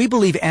Discover, we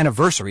believe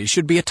anniversaries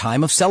should be a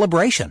time of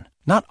celebration,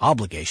 not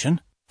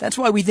obligation. That's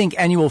why we think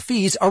annual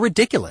fees are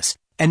ridiculous.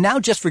 And now,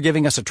 just for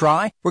giving us a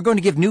try, we're going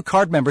to give new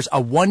card members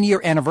a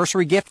 1-year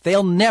anniversary gift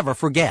they'll never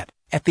forget.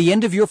 At the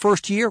end of your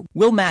first year,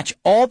 we'll match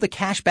all the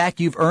cash back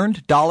you've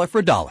earned dollar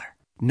for dollar.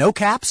 No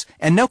caps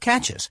and no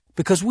catches,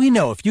 because we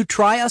know if you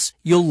try us,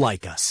 you'll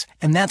like us.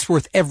 And that's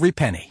worth every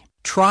penny.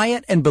 Try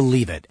it and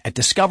believe it at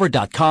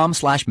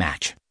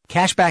discover.com/match.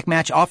 Cashback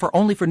match offer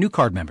only for new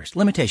card members.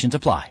 Limitations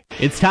apply.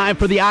 It's time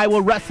for the Iowa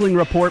Wrestling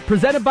Report,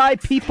 presented by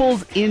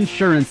People's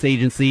Insurance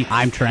Agency.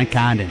 I'm Trent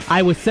Condon.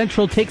 Iowa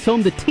Central takes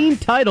home the team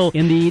title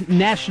in the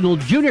National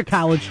Junior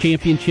College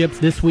Championships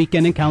this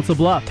weekend in Council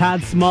Bluffs.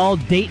 Todd Small,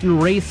 Dayton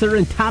Racer,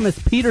 and Thomas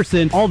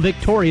Peterson all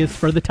victorious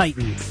for the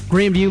Titans.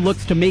 Grandview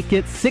looks to make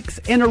it 6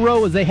 in a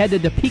row as they head to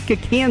Topeka,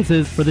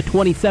 Kansas for the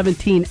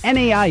 2017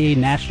 NAIA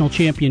National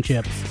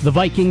Championships. The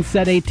Vikings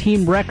set a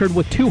team record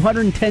with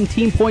 210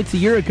 team points a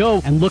year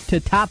ago and look to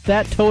top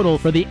that total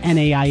for the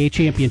NAIA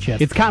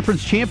Championship. It's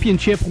conference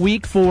championship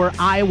week for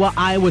Iowa,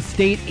 Iowa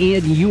State,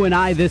 and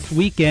UNI this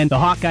weekend. The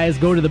Hawkeyes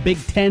go to the Big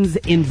Tens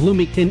in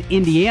Bloomington,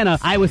 Indiana.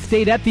 Iowa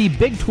State at the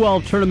Big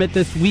 12 tournament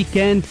this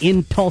weekend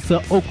in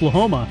Tulsa,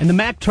 Oklahoma. And the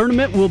MAC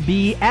tournament will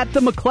be at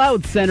the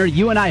McLeod Center,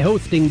 UNI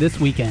hosting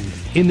this weekend.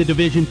 In the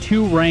Division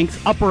II ranks,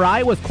 Upper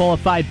Iowa's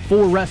qualified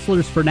 4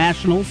 wrestlers for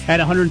nationals. At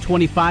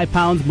 125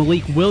 pounds,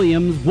 Malik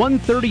Williams.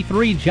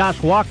 133,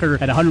 Josh Walker.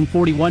 At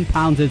 141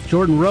 pounds is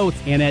Jordan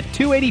Roth. And at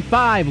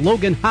 285,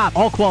 Logan Hopp,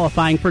 all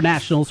qualifying for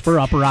nationals for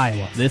Upper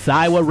Iowa. This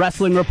Iowa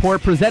Wrestling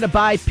Report presented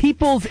by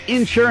People's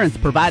Insurance,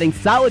 providing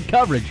solid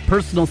coverage,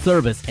 personal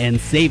service,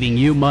 and saving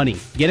you money.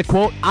 Get a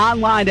quote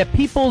online at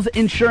People's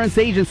Insurance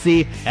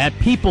Agency at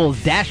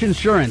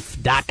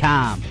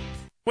peoples-insurance.com.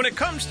 When it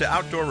comes to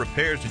outdoor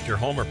repairs at your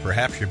home or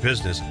perhaps your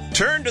business,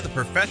 turn to the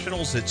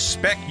professionals at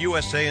Spec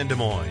USA in Des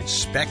Moines.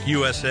 Spec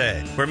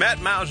USA, where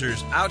Matt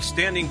Mauser's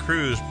outstanding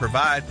crews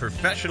provide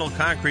professional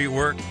concrete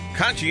work,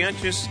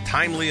 conscientious,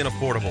 timely, and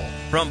affordable.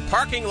 From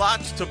parking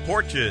lots to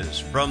porches,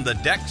 from the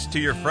decks to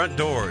your front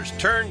doors,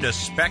 turn to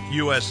Spec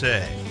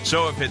USA.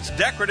 So if it's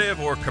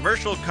decorative or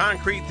commercial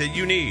concrete that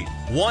you need,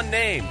 one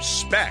name,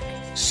 Spec.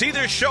 See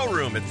their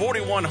showroom at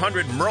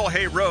 4100 Merle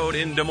Hay Road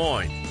in Des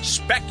Moines.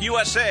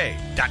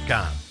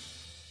 SpecUSA.com.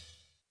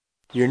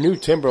 Your new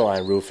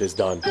Timberline roof is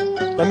done.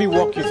 Let me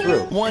walk you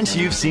through. Once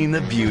you've seen the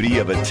beauty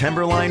of a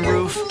Timberline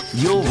roof,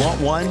 you'll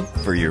want one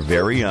for your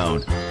very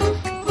own.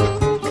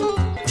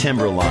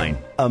 Timberline,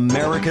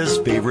 America's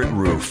favorite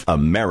roof.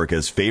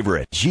 America's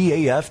favorite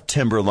GAF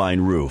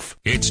Timberline roof.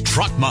 It's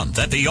Truck Month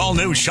at the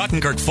all-new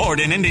Schottenkirk Ford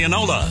in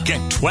Indianola. Get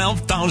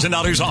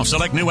 $12,000 off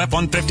select new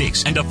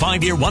F-150s and a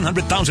 5-year,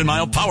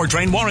 100,000-mile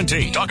powertrain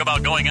warranty. Talk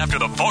about going after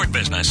the Ford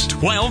business.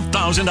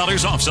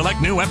 $12,000 off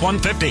select new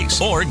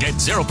F-150s. Or get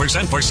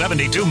 0% for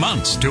 72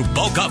 months to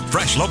bulk up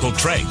fresh local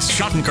trades.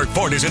 Schottenkirk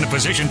Ford is in a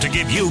position to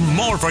give you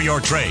more for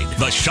your trade.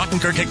 The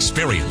Schottenkirk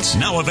Experience.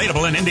 Now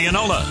available in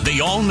Indianola.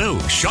 The all-new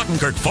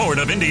Schottenkirk Ford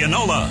of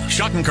Indianola.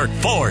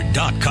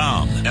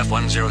 SchottenkirkFord.com.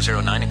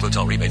 F1009 includes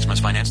all rebates.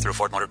 Must finance through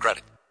Ford Motor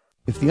Credit.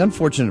 If the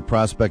unfortunate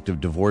prospect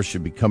of divorce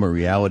should become a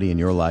reality in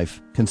your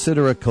life,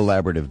 consider a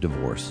collaborative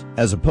divorce.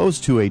 As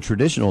opposed to a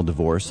traditional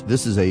divorce,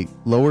 this is a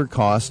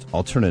lower-cost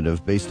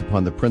alternative based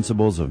upon the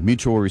principles of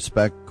mutual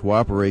respect,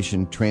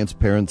 cooperation,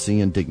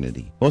 transparency, and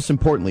dignity. Most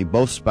importantly,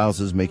 both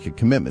spouses make a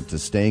commitment to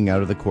staying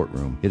out of the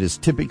courtroom. It is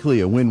typically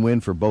a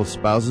win-win for both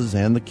spouses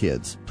and the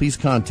kids. Please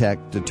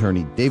contact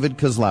attorney David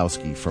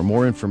Kozlowski for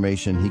more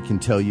information. He can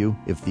tell you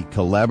if the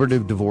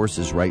collaborative divorce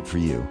is right for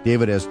you.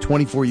 David has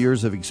 24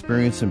 years of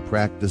experience and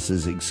practices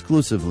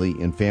exclusively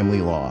in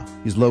family law.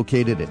 He's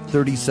located at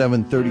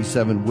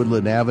 3737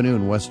 Woodland Avenue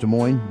in West Des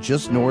Moines,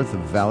 just north of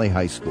Valley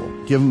High School.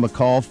 Give him a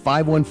call,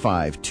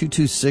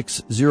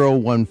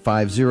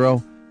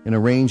 515-226-0150, and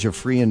arrange a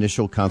free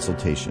initial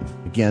consultation.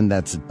 Again,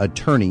 that's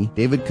attorney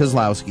David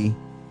Kozlowski,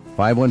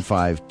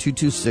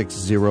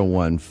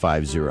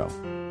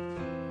 515-226-0150.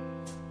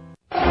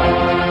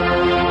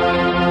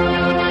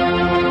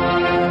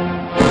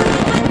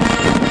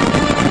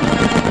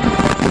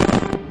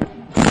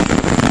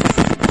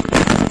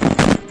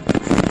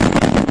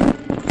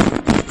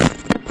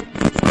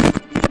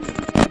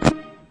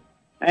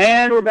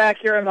 And we're back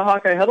here on the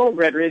Hawkeye Huddle.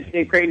 Brett Ridge,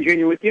 Dave Creighton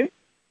Jr. with you.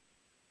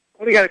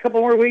 What do we got? A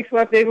couple more weeks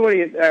left, David. What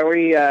are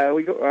we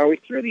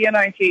through the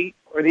NIT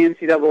or the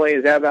NCAA?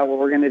 Is that about what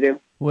we're going to do?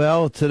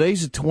 Well,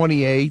 today's the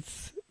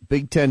 28th.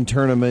 Big Ten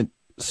tournament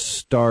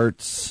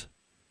starts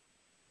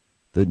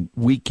the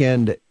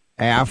weekend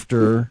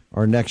after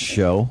our next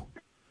show.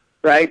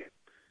 Right.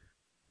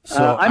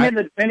 So I'm in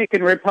the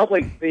Dominican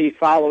Republic the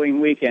following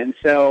weekend,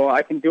 so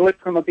I can do it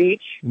from a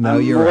beach. No,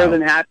 I'm you're more out.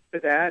 than happy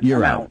with that.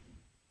 You're I'm out.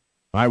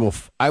 I will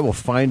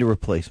find a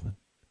replacement.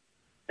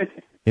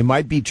 It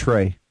might be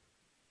Trey.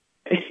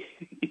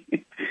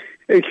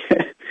 You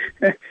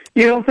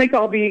don't think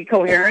I'll be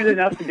coherent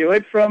enough to do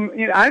it from?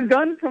 I've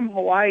done from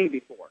Hawaii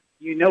before.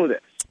 You know this.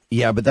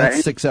 Yeah, but that's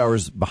right? 6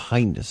 hours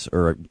behind us,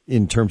 or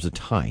in terms of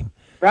time.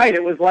 Right.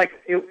 It was like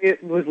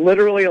it was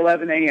literally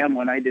 11 a.m.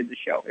 when I did the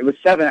show. It was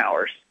 7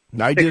 hours.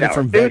 I did it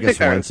from Vegas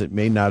once. It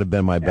may not have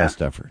been my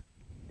best effort.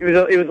 It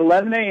was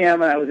 11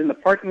 a.m. and I was in the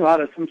parking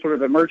lot of some sort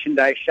of a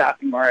merchandise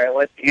shopping where I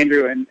let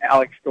Andrew and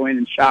Alex go in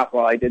and shop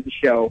while I did the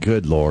show.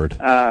 Good Lord!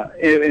 But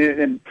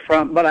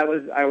I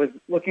was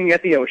looking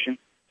at the ocean.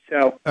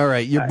 So all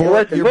right, you're boring.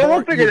 Listen,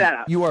 we'll figure that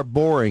out. You are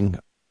boring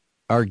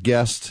our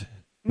guest,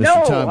 Mr.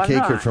 No, Tom I'm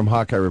Kakert not. from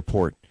Hawkeye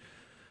Report,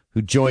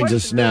 who joins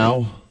us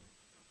now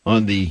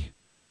on the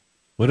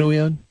what are we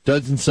on?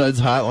 Duds and Suds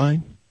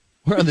hotline.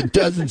 We're on the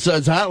Duds and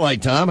Suds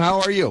hotline. Tom,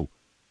 how are you?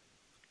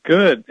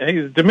 Good. Hey,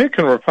 the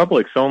Dominican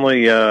Republic's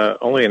only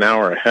an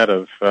hour ahead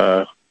of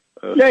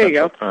there you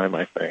go time,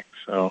 I think.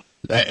 So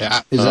is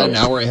that an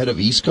hour ahead of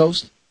East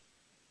Coast?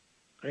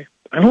 I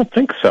don't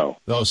think so.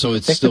 Oh, so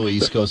it's still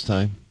East Coast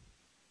time?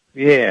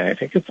 Yeah, I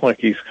think it's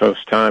like East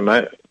Coast time.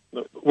 Where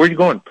are you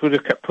going? Punta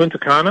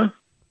Cana?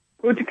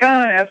 Punta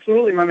Cana,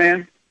 absolutely, my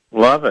man.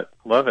 Love it.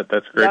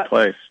 That's a great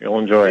place. You'll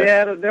enjoy it.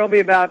 Yeah, there'll be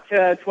about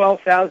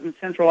 12,000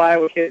 Central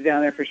Iowa kids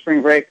down there for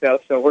spring break, though.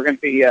 So we're going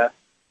to be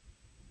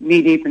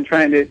knee deep in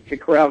trying to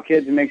corral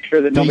kids and make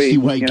sure that nobody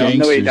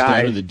dies.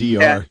 Down to the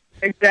DR. Yeah,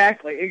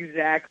 exactly.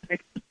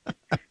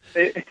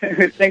 They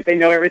think they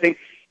know everything.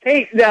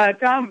 Hey,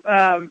 Tom.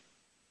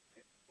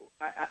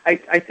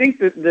 I think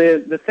that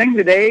the thing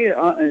today,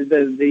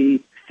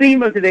 the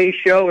theme of today's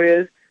show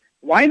is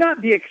why not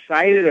be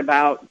excited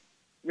about,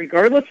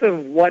 regardless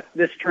of what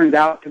this turns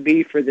out to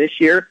be for this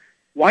year,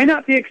 why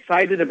not be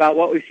excited about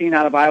what we've seen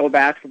out of Iowa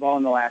basketball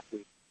in the last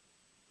week?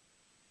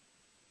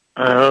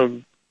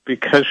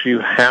 Because you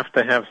have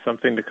to have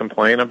something to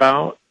complain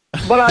about.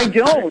 But I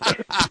don't.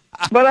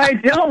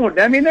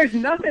 I mean, there's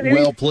nothing.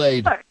 Well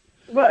played.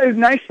 Well, it's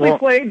nicely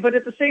played, but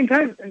at the same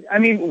time, I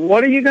mean,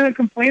 what are you going to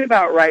complain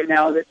about right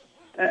now? This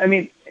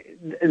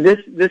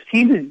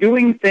team is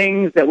doing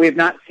things that we have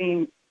not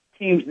seen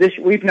teams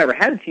we've never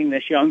had a team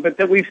this young, but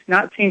that we've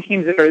not seen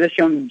teams that are this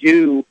young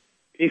do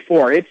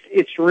before.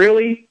 It's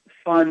really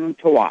fun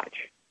to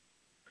watch.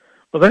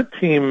 Well, that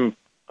team,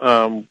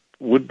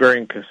 Woodbury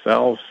and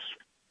Cassell's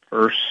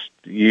first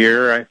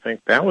year, I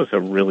think that was a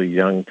really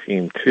young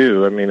team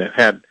too. I mean, it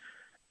had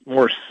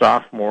more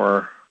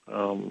sophomore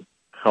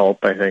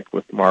help, I think,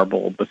 with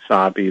Marble,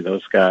 Basabi,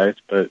 those guys,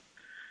 but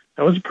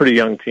that was a pretty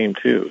young team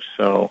too.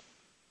 So,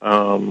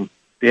 I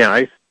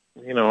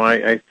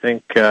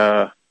think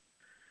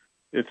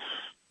it's,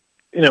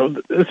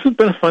 this has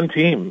been a fun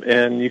team,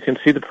 and you can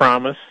see the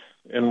promise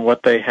in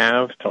what they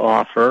have to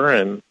offer,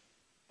 and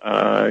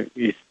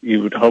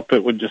you would hope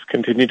it would just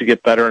continue to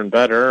get better and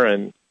better.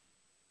 And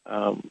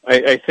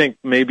I think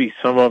maybe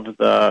some of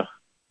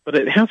but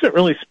it hasn't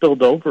really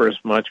spilled over as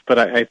much, but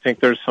I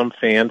think there's some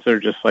fans that are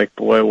just like,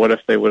 boy, what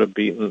if they would have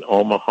beaten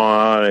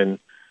Omaha and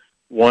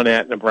one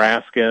at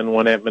Nebraska and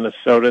one at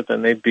Minnesota,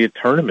 then they'd be a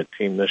tournament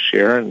team this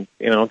year. And,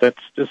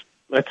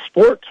 that's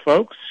sports,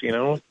 folks.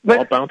 All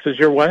bounces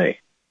your way.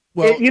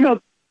 Well,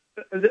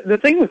 the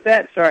thing with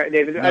that, sorry,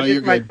 David,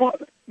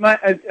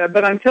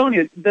 but I'm telling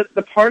you,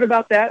 the part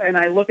about that, and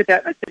I look at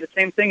that and I say the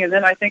same thing, and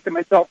then I think to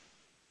myself,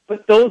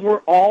 but those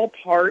were all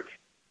part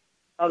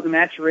of the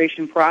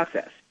maturation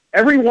process.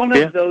 Every one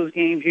of those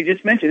games you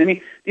just mentioned. I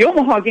mean, the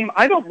Omaha game,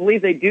 I don't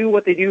believe they do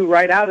what they do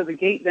right out of the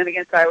gate then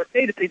against Iowa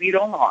State if they beat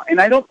Omaha.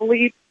 And I don't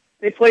believe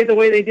they played the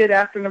way they did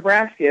after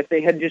Nebraska if they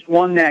had just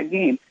won that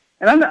game.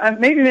 And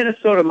maybe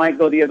Minnesota might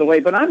go the other way,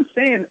 but I'm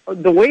saying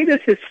the way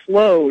this has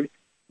flowed,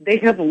 they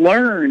have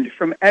learned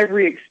from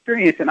every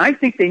experience, and I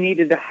think they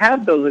needed to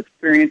have those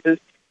experiences.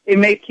 It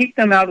may keep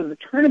them out of the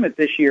tournament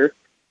this year,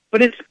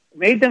 but it's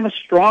made them a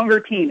stronger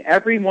team,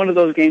 every one of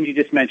those games you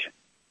just mentioned.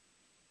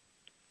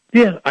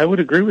 Yeah, I would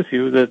agree with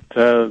you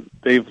that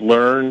they've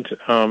learned,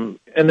 and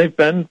they've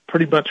been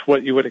pretty much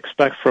what you would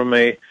expect from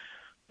a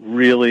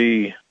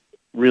really,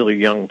 really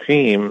young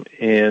team,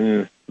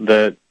 in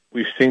that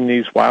we've seen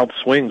these wild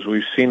swings.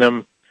 We've seen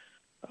them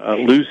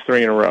lose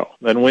 3 in a row,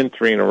 then win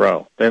 3 in a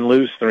row, then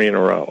lose 3 in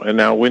a row, and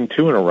now win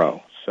 2 in a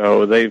row.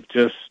 So they've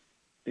just,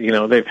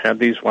 they've had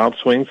these wild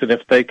swings, and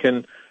if they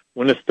can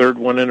win a third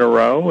one in a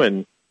row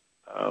and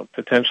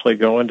potentially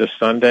go into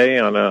Sunday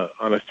on a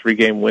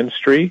 3-game win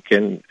streak,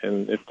 and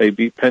if they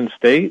beat Penn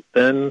State,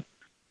 then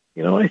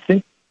I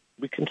think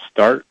we can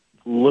start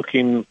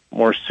looking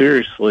more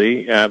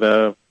seriously at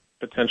a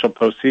potential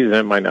postseason.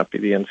 It might not be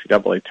the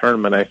NCAA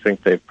tournament. I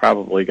think they've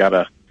probably got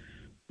to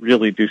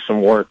really do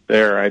some work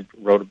there. I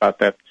wrote about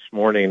that this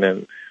morning,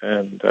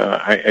 and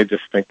I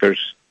just think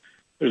there's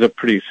a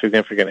pretty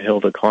significant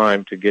hill to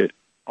climb to get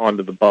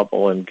onto the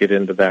bubble and get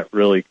into that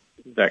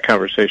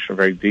conversation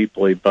very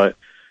deeply. But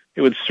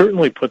it would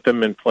certainly put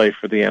them in play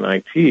for the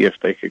NIT if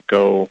they could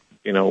go,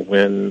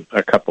 win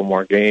a couple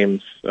more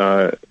games.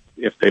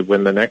 If they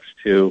win the next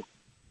 2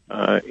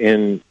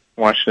 in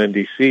Washington,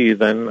 D.C.,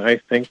 then I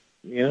think,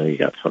 you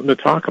got something to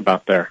talk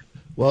about there.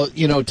 Well,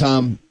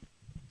 Tom,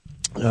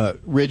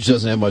 Ridge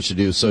doesn't have much to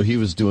do, so he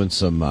was doing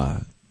some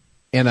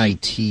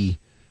NIT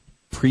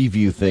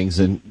preview things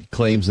and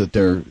claims that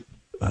they're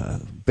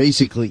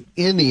basically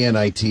in the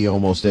NIT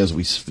almost as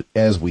we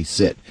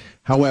sit.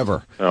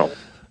 However,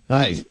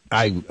 I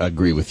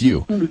agree with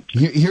you.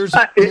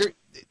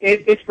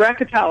 It's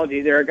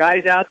bracketology. There are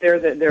guys out there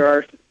that there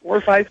are 4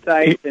 or 5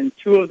 sites, and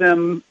 2 of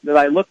them that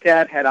I looked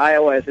at had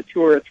Iowa as a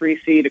 2 or a 3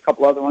 seed. A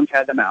couple other ones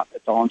had them out.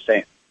 That's all I'm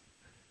saying.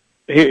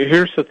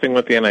 Here's the thing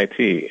with the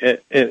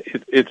NIT.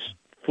 It's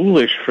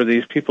foolish for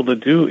these people to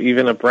do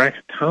even a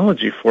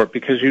bracketology for it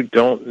because you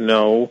don't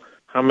know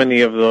how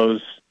many of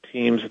those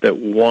teams that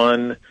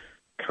won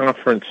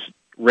conference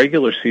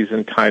regular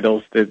season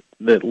titles that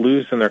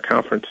lose in their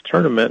conference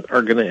tournament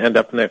are going to end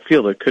up in that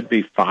field. It could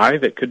be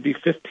 5, it could be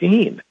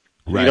 15.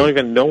 Right. You don't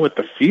even know what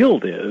the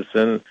field is,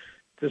 and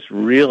it's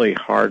really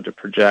hard to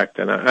project.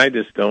 And I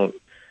just don't.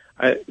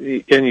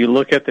 And you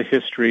look at the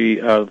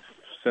history of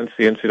since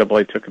the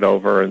NCAA took it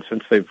over, and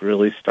since they've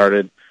really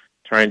started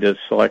trying to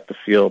select the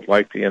field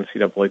like the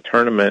NCAA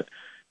tournament,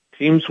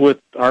 teams with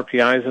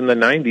RPIs in the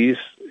 90s,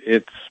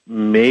 it's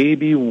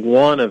maybe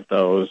one of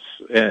those.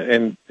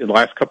 And in the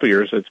last couple of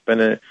years, it's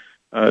been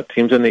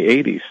teams in the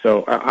 80s.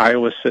 So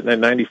Iowa's sitting at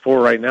 94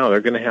 right now. They're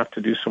going to have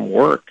to do some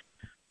work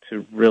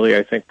to really,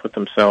 I think, put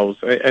themselves.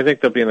 I think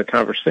they'll be in the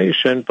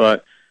conversation,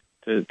 but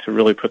to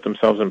really put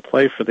themselves in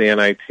play for the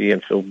NIT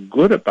and feel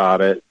good about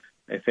it,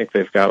 I think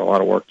they've got a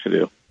lot of work to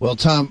do. Well,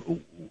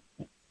 Tom,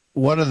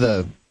 one of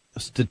the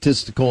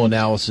statistical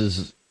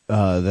analysis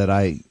that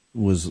I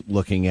was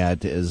looking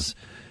at is,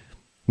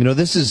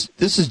 this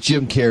is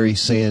Jim Carrey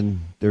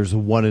saying there's a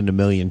 1 in a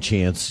million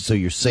chance. So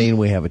you're saying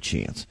we have a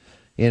chance.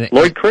 And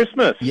Lloyd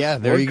Christmas. Yeah,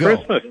 there Lloyd you go.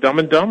 Christmas, Dumb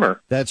and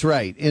Dumber. That's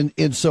right.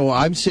 And so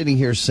I'm sitting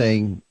here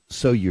saying,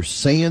 so you're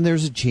saying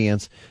there's a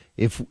chance.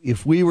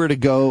 If we were to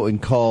go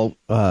and call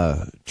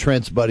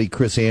Trent's buddy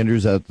Chris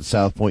Andrews at the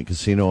South Point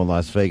Casino in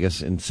Las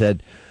Vegas and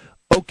said,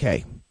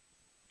 okay,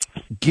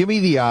 give me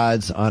the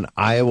odds on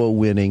Iowa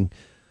winning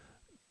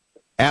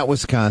at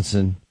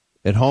Wisconsin,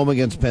 at home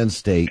against Penn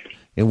State,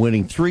 and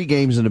winning 3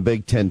 games in a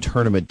Big Ten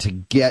tournament to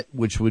get,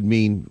 which would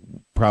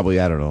mean probably,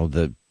 I don't know,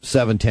 the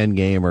 7-10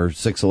 game or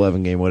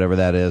 6-11 game, whatever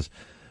that is,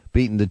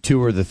 beating the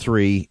 2 or the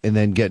 3, and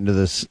then getting to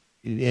this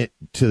winning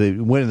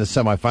the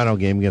semifinal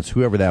game against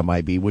whoever that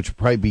might be, which would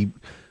probably be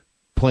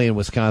playing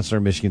Wisconsin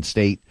or Michigan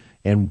State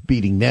and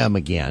beating them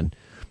again.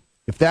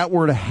 If that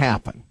were to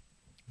happen,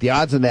 the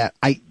odds on that,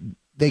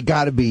 they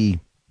got to be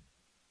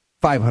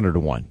 500 to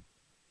 1.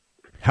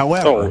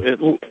 However,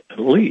 at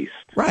least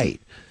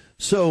right.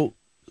 So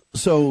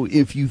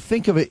if you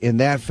think of it in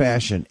that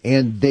fashion,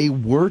 and they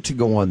were to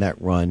go on that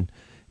run,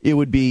 it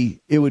would be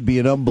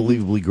an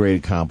unbelievably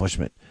great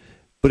accomplishment.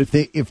 But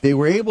if they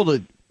were able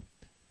to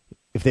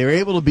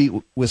beat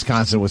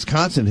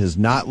Wisconsin has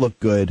not looked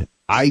good.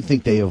 I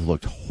think they have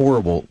looked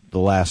horrible the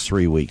last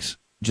 3 weeks,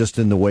 just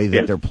in the way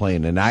that they're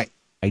playing. And I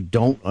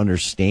don't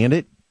understand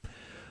it.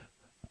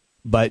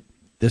 But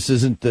this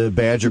isn't the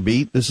Badger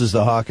Beat. This is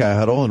the Hawkeye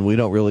Huddle, and we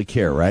don't really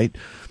care, right?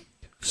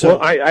 So,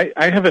 well,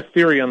 I have a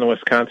theory on the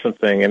Wisconsin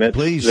thing, and it's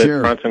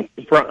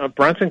that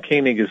Bronson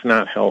Koenig is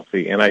not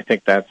healthy, and I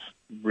think that's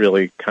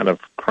really kind of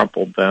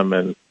crumpled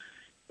them,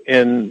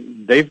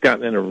 and they've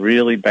gotten in a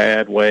really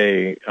bad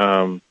way.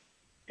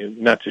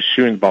 Not just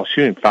shooting the ball,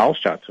 shooting foul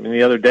shots. I mean,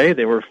 the other day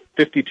they were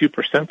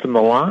 52% from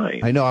the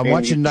line. I know. I'm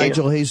watching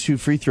Nigel Hayes shoot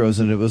free throws,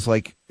 and it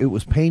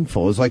was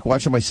painful. It was like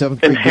watching my 7th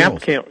grade girls.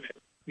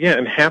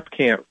 And Hap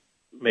can't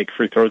make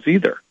free throws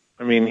either.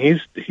 I mean,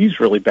 he's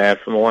really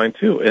bad from the line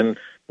too. And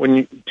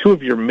when 2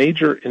 of your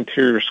major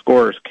interior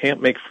scorers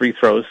can't make free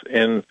throws,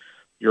 and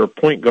your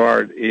point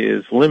guard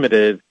is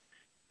limited,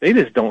 they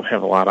just don't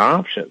have a lot of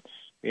options.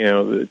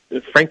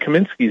 Frank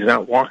Kaminsky's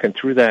not walking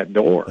through that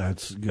door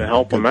to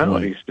help them out.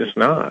 Point. He's just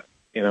not.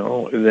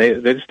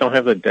 They just don't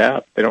have the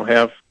depth. They don't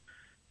have,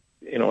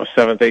 a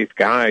 7th, 8th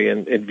guy.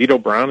 And Vito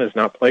Brown has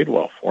not played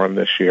well for him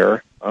this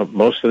year,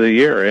 most of the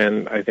year.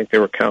 And I think they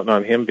were counting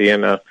on him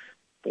being a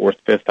 4th,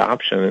 5th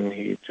option. And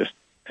he just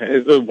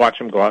watch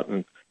him go out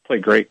and play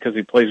great because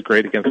he plays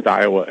great against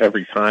Iowa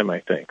every time, I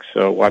think.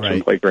 So watch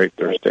him play great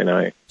Thursday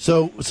night.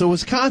 So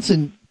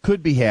Wisconsin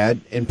could be had,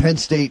 and Penn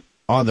State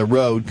on the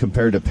road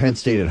compared to Penn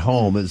State at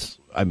home is,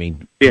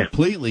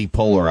 completely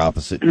polar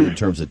opposite in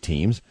terms of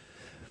teams.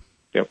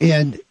 Yep.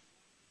 And,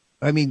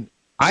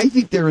 I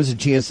think there is a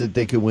chance that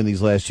they could win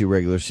these last 2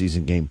 regular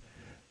season games.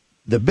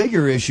 The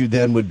bigger issue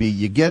then would be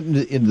you get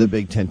into the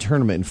Big Ten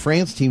tournament, and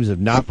France teams have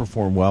not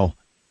performed well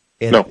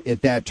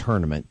at that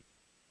tournament.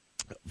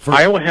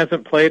 Iowa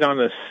hasn't played on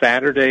a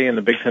Saturday in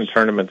the Big Ten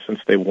tournament since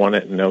they won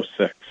it in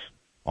 2006.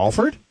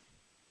 Alford?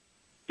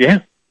 Yeah.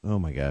 Oh,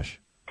 my gosh.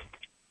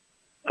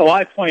 Oh,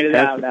 I pointed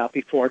that out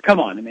before. Come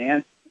on,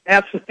 man.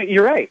 Absolutely,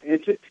 you're right.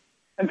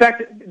 In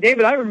fact,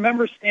 David, I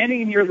remember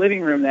standing in your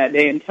living room that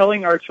day and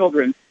telling our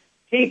children,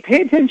 hey,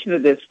 pay attention to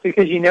this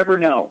because you never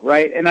know,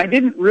 right? And I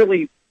didn't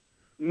really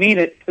mean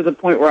it to the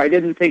point where I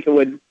didn't think it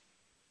would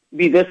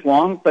be this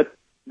long, but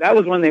that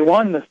was when they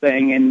won the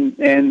thing,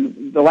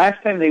 and the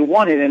last time they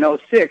won it in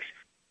 2006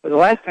 was the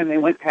last time they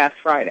went past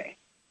Friday.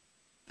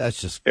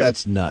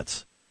 That's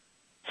nuts.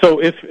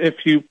 So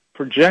if you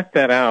project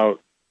that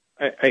out,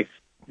 I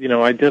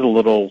did a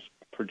little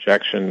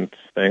projection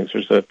things.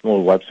 There's a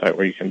little website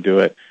where you can do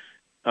it.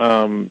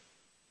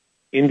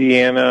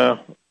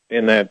 Indiana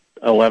in that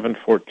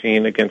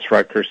 11-14 against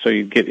Rutgers. So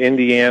you'd get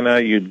Indiana,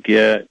 you'd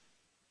get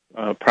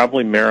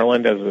probably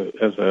Maryland as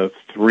a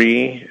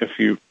 3.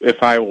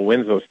 If Iowa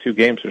wins those 2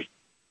 games, there's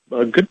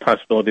a good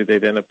possibility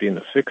they'd end up being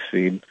the 6th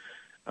seed.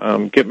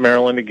 Get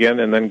Maryland again,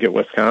 and then get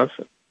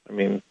Wisconsin. I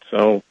mean,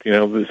 so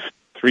there's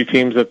 3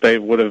 teams that they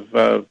would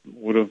have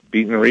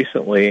beaten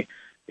recently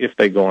if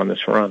they go on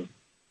this run.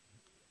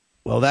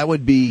 Well, that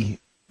would be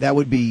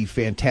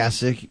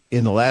fantastic.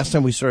 In the last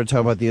time we started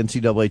talking about the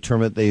NCAA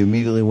tournament, they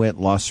immediately went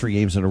and lost 3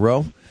 games in a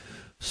row.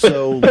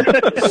 So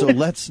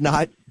let's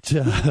not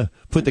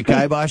put the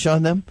kibosh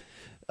on them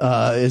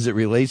as it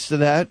relates to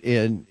that,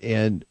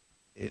 and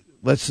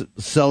let's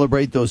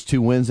celebrate those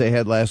 2 wins they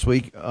had last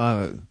week.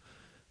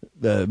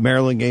 The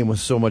Maryland game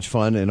was so much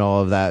fun and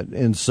all of that.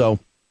 And so,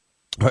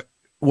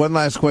 one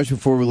last question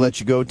before we let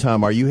you go,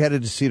 Tom. Are you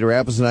headed to Cedar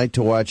Rapids tonight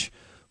to watch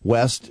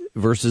West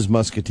versus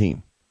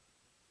Muscatine?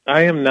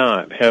 I am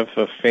not. Have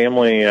a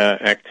family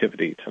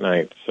activity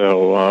tonight,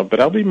 so but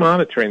I'll be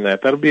monitoring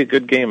that. That'll be a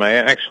good game. I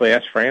actually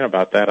asked Fran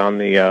about that on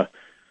the.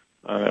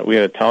 We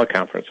had a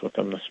teleconference with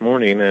him this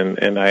morning,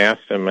 and I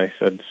asked him. I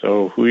said,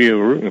 "So who are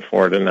you rooting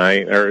for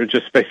tonight?" Or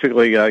just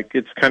basically, like,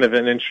 it's kind of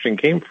an interesting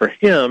game for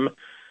him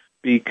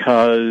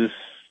because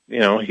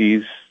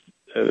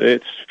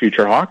it's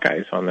future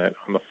Hawkeyes on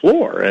the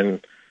floor, and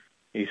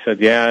he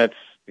said, "Yeah, it's."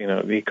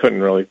 He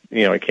couldn't really,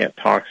 he can't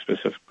talk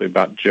specifically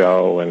about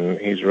Joe, and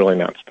he's really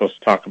not supposed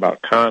to talk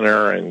about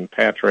Connor and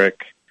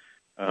Patrick,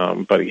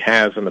 but he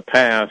has in the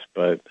past,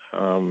 but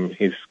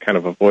he's kind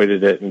of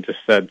avoided it and just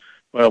said,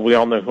 well, we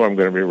all know who I'm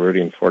going to be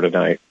rooting for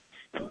tonight.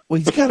 Well,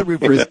 he's got to root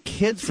for his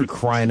kids, for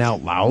crying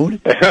out loud.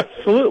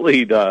 Absolutely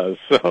he does.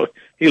 So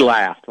he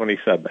laughed when he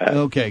said that.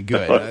 Okay,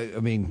 good.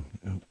 I mean,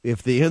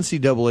 if the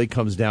NCAA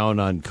comes down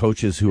on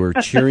coaches who are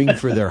cheering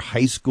for their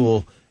high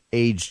school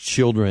aged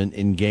children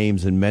in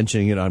games and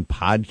mentioning it on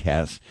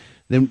podcasts,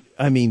 then,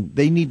 I mean,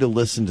 they need to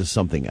listen to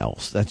something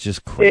else. That's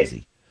just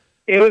crazy.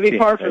 It would be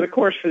par for the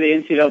course for the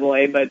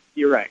NCAA, but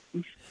you're right.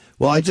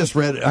 Well, I just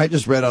read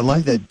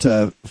online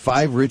that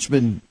 5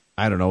 Richmond,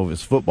 I don't know if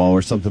it's football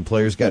or something,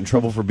 players got in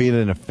trouble for being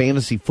in a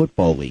fantasy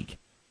football league.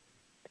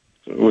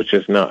 Which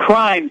is not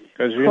crimes.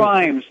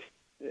 And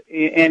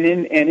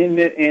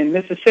in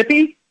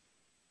Mississippi,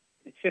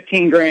 it's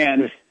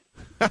 $15,000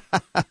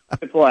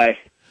 to play.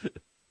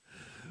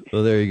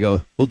 Well, there you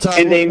go. Well,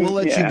 Tom, we'll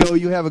let you go.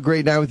 You have a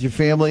great night with your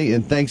family,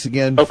 and thanks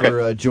again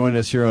for joining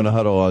us here on the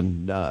Huddle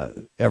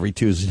on every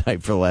Tuesday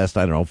night for the last,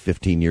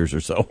 15 years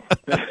or so.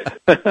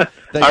 All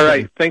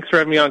right. Thanks for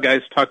having me on,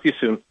 guys. Talk to you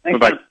soon.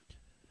 Bye-bye.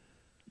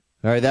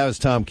 All right, that was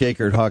Tom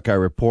Kaker at Hawkeye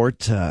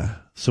Report.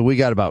 So we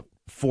got about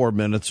 4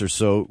 minutes or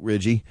so,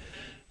 Reggie,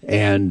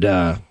 and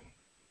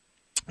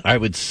I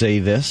would say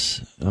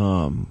this.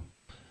 I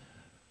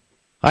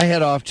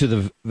head off to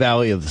the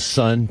Valley of the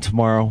Sun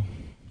tomorrow.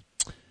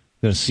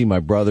 Going to see my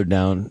brother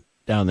down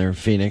there in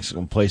Phoenix.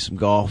 Going to play some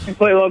golf. And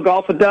play a little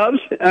golf with Dubs.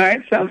 All right,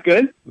 sounds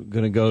good.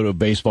 Going to go to a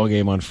baseball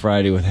game on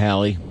Friday with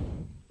Hallie.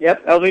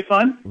 Yep, that'll be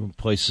fun. We'll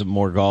play some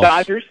more golf.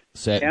 Dodgers.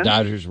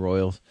 Dodgers,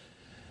 Royals.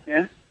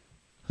 Yeah.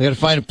 I got to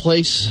find a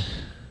place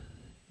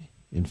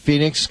in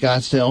Phoenix,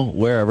 Scottsdale,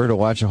 wherever, to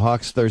watch a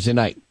Hawks Thursday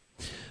night.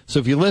 So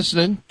if you're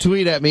listening,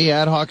 tweet at me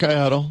at Hawkeye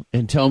Huddle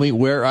and tell me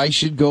where I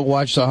should go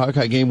watch the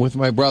Hawkeye game with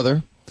my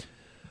brother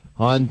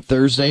on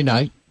Thursday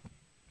night.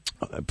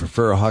 I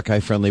prefer a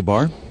Hawkeye-friendly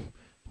bar. It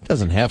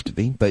doesn't have to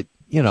be, but,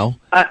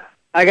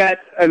 I got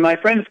my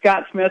friend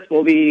Scott Smith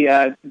will be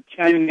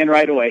chiming in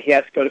right away. He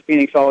has to go to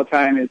Phoenix all the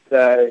time. His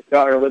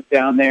daughter lives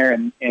down there,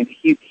 and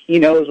he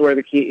knows where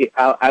the key.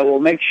 I will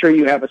make sure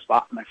you have a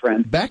spot, my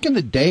friend. Back in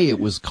the day, it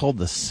was called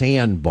the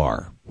Sand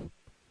Bar.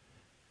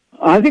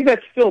 I think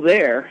that's still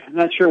there. I'm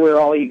not sure where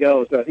all he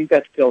goes, but I think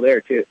that's still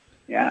there, too.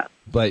 Yeah.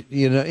 But,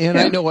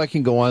 I know I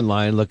can go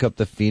online, look up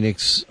the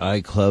Phoenix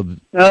iClub,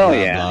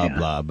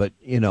 blah. But,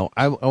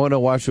 I want to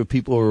watch with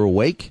people who are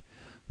awake,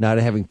 not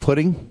having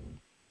pudding.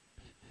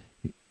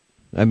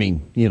 I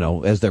mean,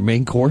 as their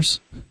main course.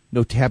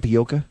 No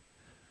tapioca.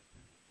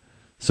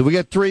 So we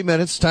got 3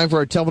 minutes. Time for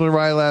our Templeton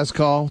Rye last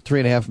call.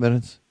 3.5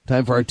 minutes.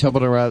 Time for our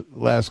Templeton Rye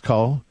last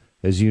call.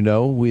 As you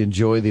know, we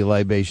enjoy the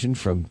libation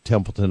from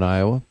Templeton,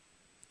 Iowa.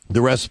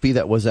 The recipe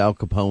that was Al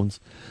Capone's.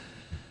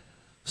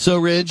 So,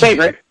 Ridge.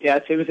 Favorite.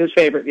 Yes, it was his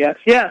favorite. Yes.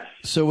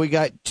 So we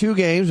got 2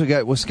 games. We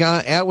got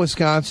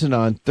Wisconsin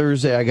on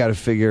Thursday. I got to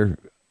figure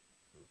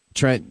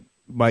Trent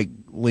might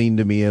lean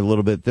to me a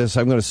little bit.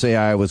 I'm going to say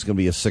Iowa's going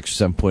to be a 6 or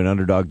 7 point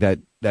underdog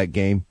that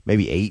game,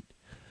 maybe 8.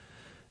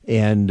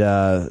 And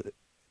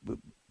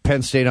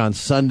Penn State on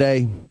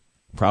Sunday,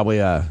 probably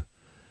maybe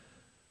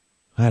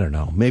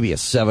a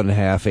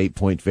 7.5, 8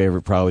 point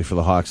favorite probably for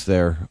the Hawks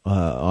there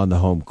on the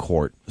home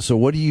court. So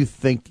what do you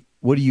think?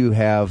 What do you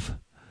have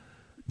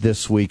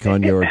this week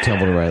on your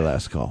Templeton Rye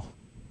last call?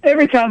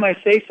 Every time I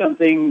say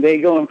something, they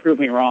go and prove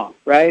me wrong,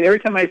 right? Every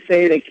time I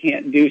say they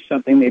can't do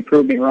something, they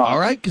prove me wrong. All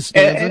right,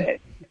 Costanza.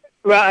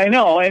 Well, I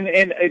know,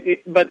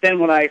 but then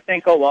when I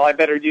think, oh, well, I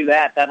better do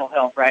that, that'll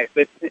help, right?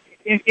 But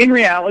in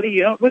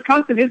reality,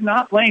 Wisconsin is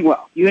not playing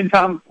well. You and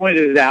Tom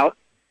pointed it out.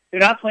 They're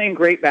not playing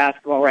great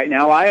basketball right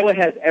now. Iowa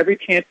has every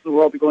chance in the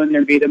world to go in there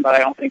and beat them, but I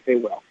don't think they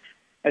will.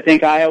 I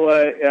think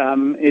Iowa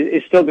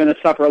is still going to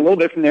suffer a little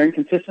bit from their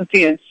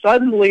inconsistency, and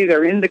suddenly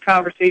they're in the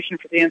conversation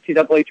for the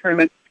NCAA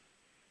tournament.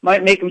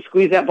 Might make them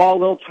squeeze that ball a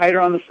little tighter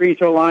on the free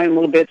throw line a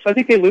little bit. So I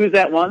think they lose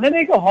that one. Then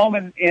they go home,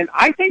 and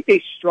I think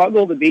they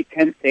struggle to beat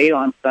Penn State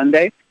on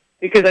Sunday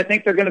because I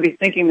think they're going to be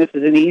thinking this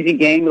is an easy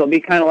game. It'll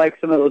be kind of like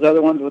some of those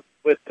other ones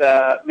with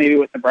maybe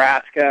with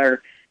Nebraska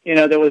or,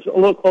 that was a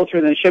little closer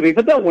than it should be.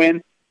 But they'll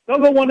win. They'll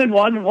go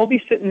 1-1, and we'll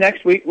be sitting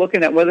next week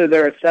looking at whether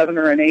they're a 7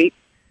 or an 8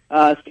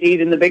 seed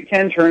in the Big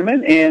Ten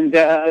tournament, and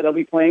they'll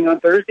be playing on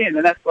Thursday, and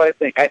then that's what I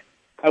think.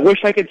 I wish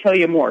I could tell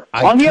you more.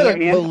 On the other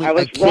hand, I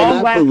was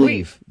wrong last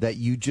week. That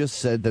you just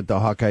said that the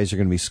Hawkeyes are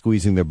going to be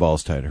squeezing their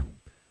balls tighter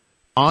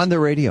on the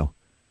radio.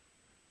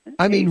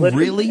 I mean, listen,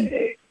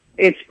 really?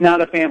 It's not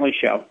a family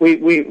show.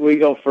 We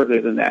go further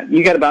than that.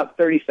 You got about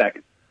 30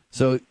 seconds.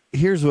 So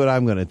here's what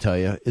I'm going to tell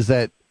you, is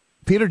that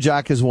Peter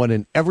Jock has won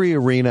in every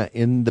arena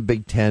in the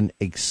Big Ten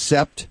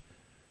except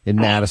in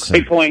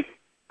Madison.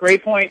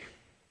 Great point.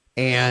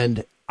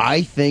 And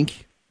I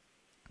think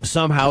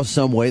somehow,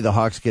 some way, the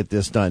Hawks get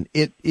this done.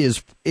 It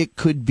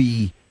could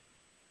be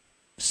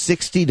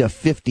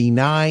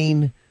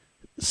 60-59,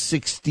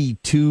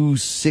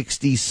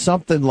 62-60,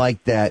 something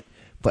like that.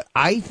 But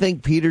I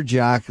think Peter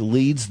Jock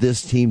leads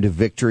this team to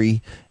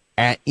victory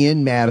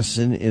in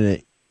Madison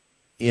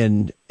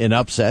in an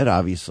upset,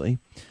 obviously.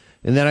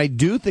 And then I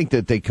do think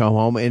that they come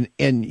home,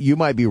 and you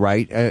might be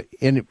right.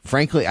 And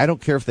frankly, I don't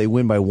care if they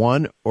win by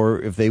 1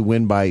 or if they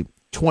win by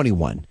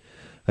 21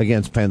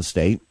 against Penn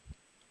State.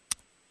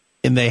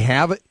 And they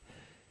have it.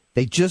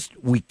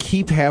 We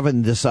keep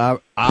having this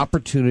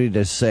opportunity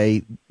to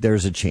say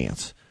there's a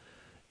chance.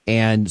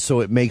 And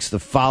so it makes the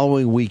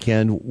following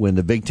weekend when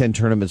the Big Ten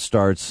tournament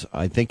starts,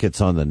 I think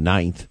it's on the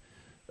 9th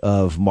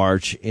of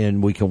March,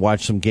 and we can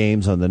watch some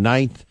games on the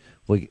 9th.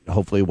 We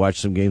hopefully watch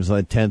some games on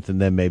the 10th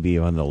and then maybe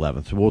on the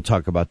 11th. We'll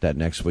talk about that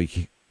next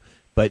week.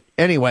 But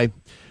anyway,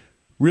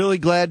 really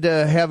glad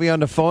to have you on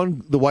the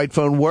phone. The white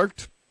phone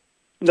worked.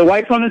 The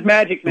white phone is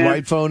magic, man. The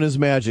white phone is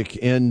magic.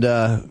 And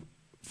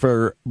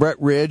for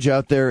Brett Ridge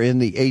out there in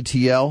the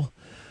ATL,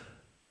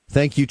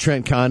 thank you,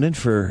 Trent Condon,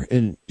 for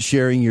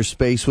sharing your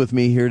space with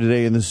me here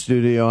today in the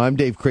studio. I'm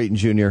Dave Creighton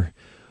Jr.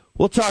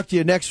 We'll talk to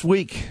you next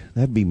week.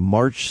 That'd be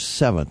March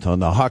 7th on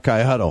the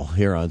Hawkeye Huddle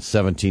here on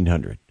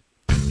 1700.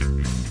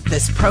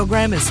 This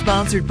program is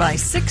sponsored by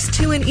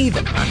 6-2 and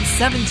Even on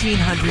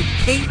 1700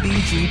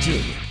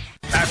 KBGG.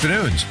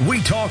 Afternoons, we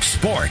talk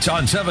sports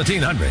on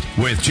 1700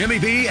 with Jimmy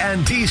B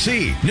and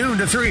TC, noon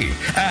to 3,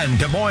 and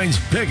Des Moines'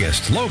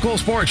 biggest local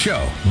sports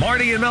show,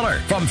 Marty and Miller,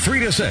 from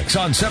 3 to 6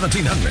 on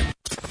 1700.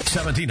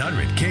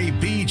 1700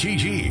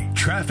 KBGG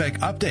traffic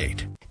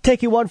update.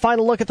 Take you one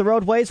final look at the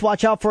roadways.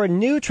 Watch out for a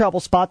new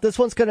trouble spot. This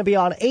one's going to be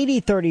on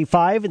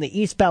 8035 in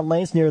the eastbound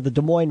lanes near the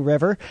Des Moines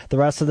River. The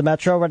rest of the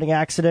metro running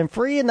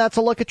accident-free, and that's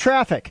a look at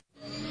traffic.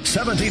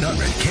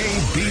 1700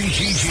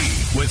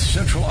 KBGG with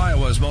Central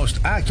Iowa's most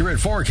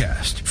accurate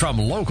forecast from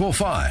Local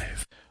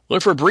 5.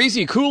 Look for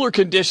breezy, cooler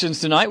conditions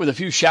tonight with a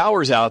few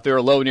showers out there,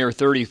 a low near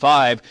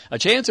 35. A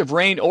chance of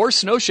rain or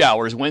snow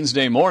showers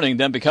Wednesday morning,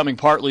 then becoming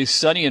partly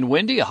sunny and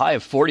windy, a high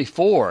of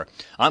 44.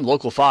 I'm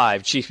Local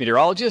 5 Chief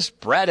Meteorologist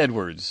Brad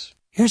Edwards.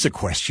 Here's a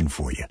question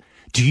for you.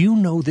 Do you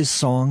know this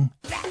song?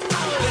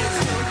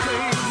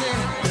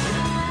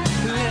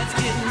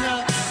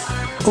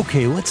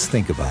 Okay, let's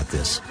think about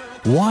this.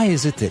 Why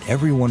is it that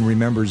everyone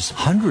remembers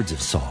hundreds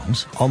of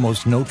songs,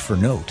 almost note for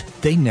note,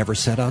 they never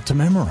set out to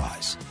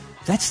memorize?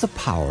 That's the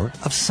power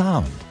of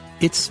sound.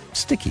 It's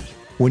sticky.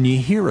 When you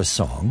hear a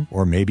song,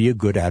 or maybe a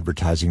good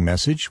advertising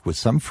message with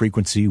some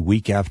frequency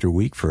week after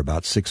week for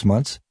about 6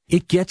 months,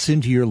 it gets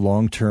into your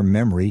long-term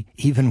memory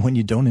even when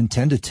you don't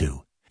intend it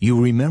to.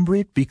 You remember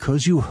it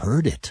because you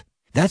heard it.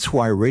 That's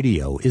why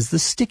radio is the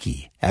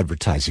sticky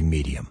advertising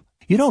medium.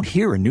 You don't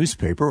hear a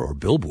newspaper or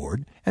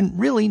billboard, and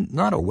really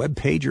not a web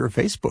page or a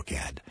Facebook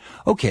ad.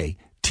 Okay,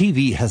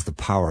 TV has the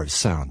power of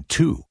sound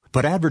too.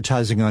 But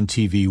advertising on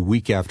TV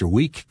week after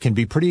week can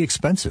be pretty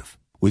expensive.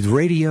 With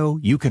radio,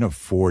 you can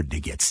afford to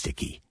get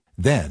sticky.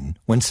 Then,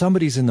 when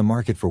somebody's in the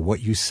market for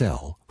what you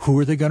sell, who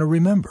are they going to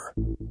remember?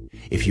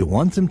 If you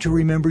want them to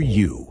remember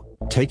you,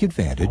 take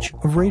advantage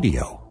of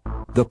radio.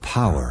 The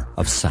power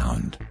of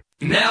sound.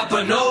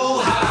 Napa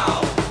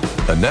know-how.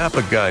 A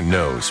Napa guy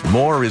knows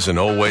more isn't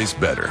always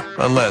better,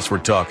 unless we're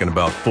talking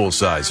about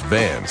full-size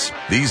vans.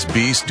 These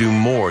beasts do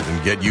more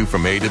than get you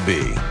from A to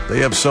B. They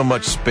have so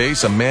much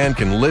space a man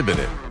can live in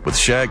it. With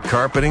shag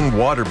carpeting,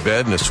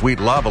 waterbed, and a sweet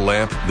lava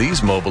lamp,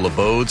 these mobile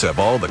abodes have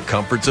all the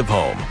comforts of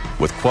home.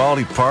 With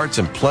quality parts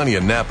and plenty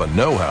of Napa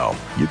know-how,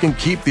 you can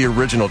keep the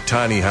original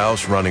tiny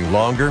house running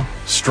longer,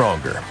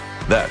 stronger.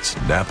 That's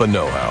Napa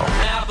know-how.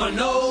 Napa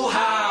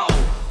know-how.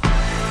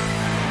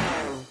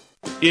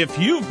 If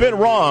you've been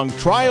wrong,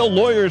 Trial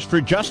Lawyers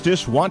for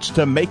Justice wants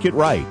to make it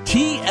right.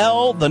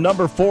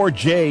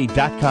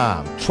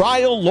 TL4J.com.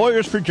 Trial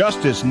Lawyers for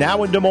Justice,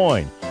 now in Des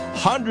Moines.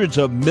 Hundreds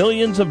of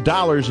millions of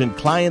dollars in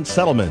client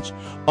settlements.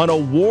 An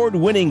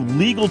award-winning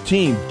legal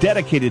team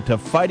dedicated to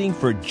fighting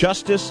for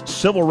justice,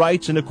 civil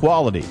rights, and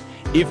equality.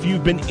 If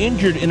you've been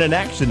injured in an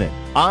accident,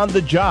 on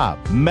the job,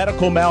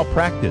 medical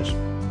malpractice,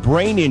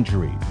 brain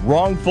injury,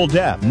 wrongful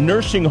death,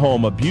 nursing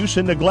home abuse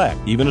and neglect,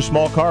 even a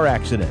small car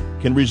accident,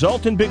 can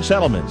result in big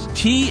settlements.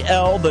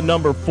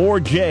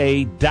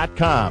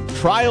 TL4J.com.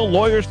 Trial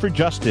Lawyers for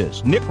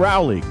Justice. Nick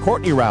Rowley,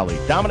 Courtney Rowley,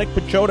 Dominic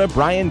Pachota,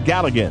 Brian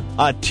Galligan.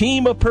 A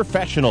team of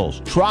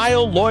professionals.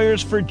 Trial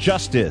Lawyers for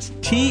Justice.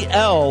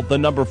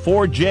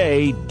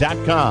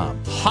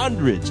 TL4J.com.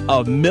 Hundreds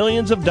of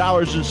millions of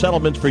dollars in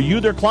settlements for you,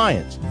 their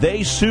clients.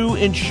 They sue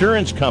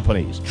insurance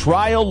companies.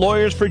 Trial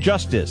Lawyers for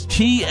Justice.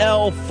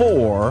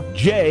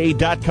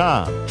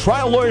 TL4J.com.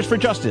 Trial Lawyers for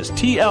Justice.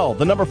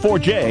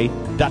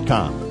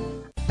 TL4J.com.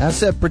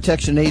 Asset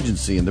Protection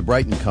Agency and the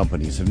Brighton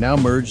Companies have now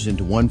merged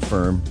into one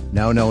firm,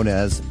 now known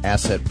as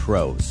Asset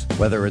Pros.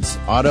 Whether it's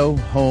auto,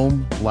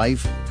 home,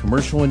 life,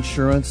 commercial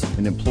insurance,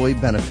 and employee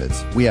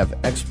benefits, we have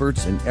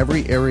experts in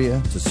every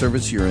area to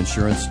service your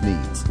insurance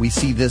needs. We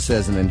see this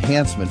as an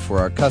enhancement for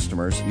our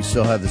customers. We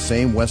still have the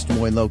same West Des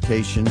Moines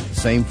location, the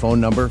same phone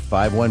number,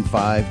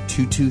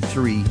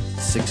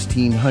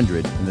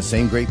 515-223-1600, and the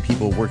same great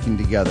people working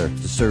together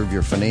to serve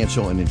your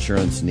financial and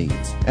insurance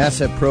needs.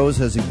 Asset Pros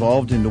has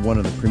evolved into one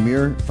of the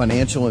premier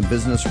financial and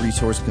business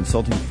resource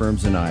consulting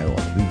firms in Iowa.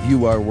 We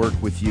view our work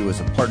with you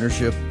as a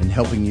partnership in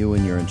helping you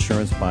in your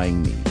insurance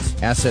buying needs.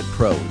 Asset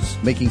Pros,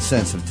 making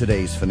sense of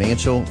today's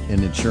financial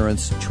and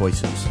insurance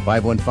choices.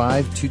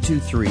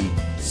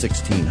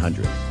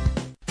 515-223-1600.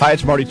 Hi,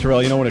 it's Marty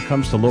Terrell. You know, when it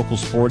comes to local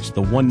sports,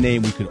 the one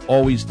name we could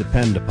always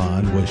depend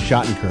upon was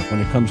Schottenkirk. When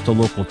it comes to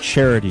local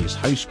charities,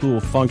 high school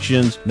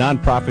functions,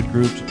 nonprofit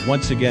groups,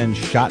 once again,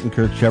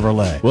 Schottenkirk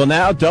Chevrolet. Well,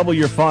 now double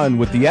your fun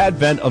with the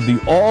advent of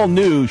the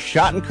all-new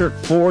Schottenkirk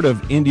Ford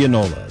of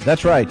Indianola.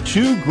 That's right,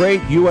 two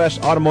great U.S.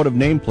 automotive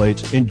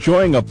nameplates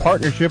enjoying a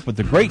partnership with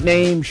the great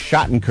name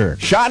Schottenkirk.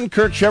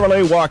 Schottenkirk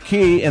Chevrolet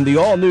Waukee and the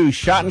all-new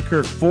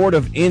Schottenkirk Ford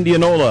of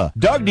Indianola.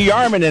 Doug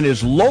DeArmond and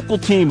his local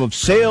team of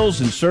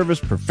sales and service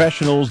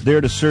professionals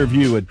there to serve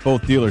you at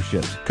both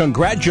dealerships.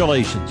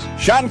 Congratulations.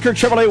 Schottenkirk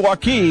Chevrolet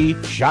Waukee,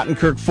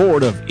 Schottenkirk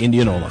Ford of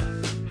Indianola.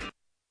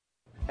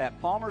 At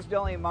Palmer's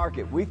Deli and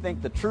Market, we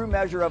think the true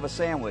measure of a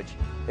sandwich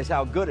is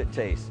how good it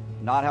tastes,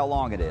 not how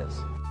long it is.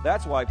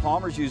 That's why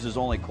Palmer's uses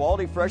only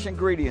quality fresh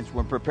ingredients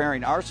when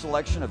preparing our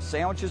selection of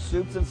sandwiches,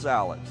 soups, and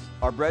salads.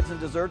 Our breads and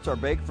desserts are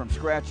baked from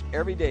scratch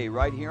every day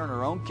right here in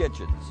our own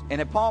kitchens. And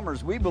at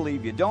Palmer's, we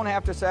believe you don't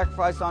have to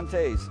sacrifice on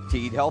taste to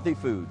eat healthy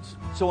foods.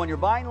 So when you're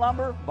buying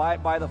lumber, buy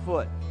it by the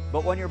foot.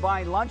 But when you're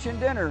buying lunch and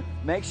dinner,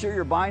 make sure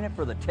you're buying it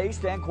for the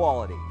taste and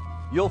quality.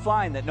 You'll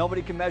find that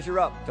nobody can measure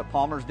up to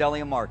Palmer's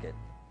Deli and Market.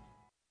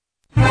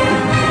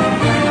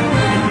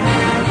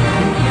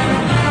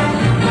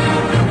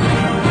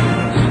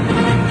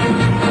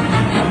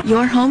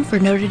 Your home for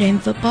Notre Dame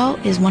football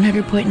is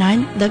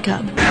 100.9 The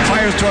Cub.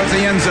 Fires towards the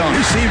end zone.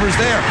 Receivers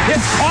there.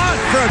 It's caught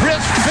for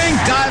Chris Fink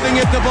diving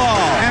at the ball.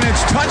 And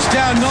it's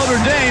touchdown Notre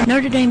Dame.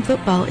 Notre Dame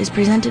football is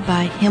presented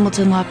by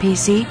Hamilton Law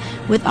PC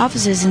with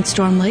offices in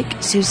Storm Lake,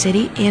 Sioux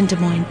City, and Des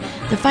Moines.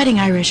 The Fighting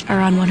Irish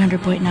are on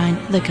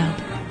 100.9 The Cub.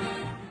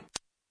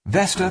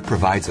 Vesta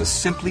provides a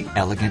simply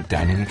elegant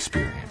dining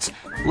experience.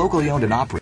 Locally owned and operated.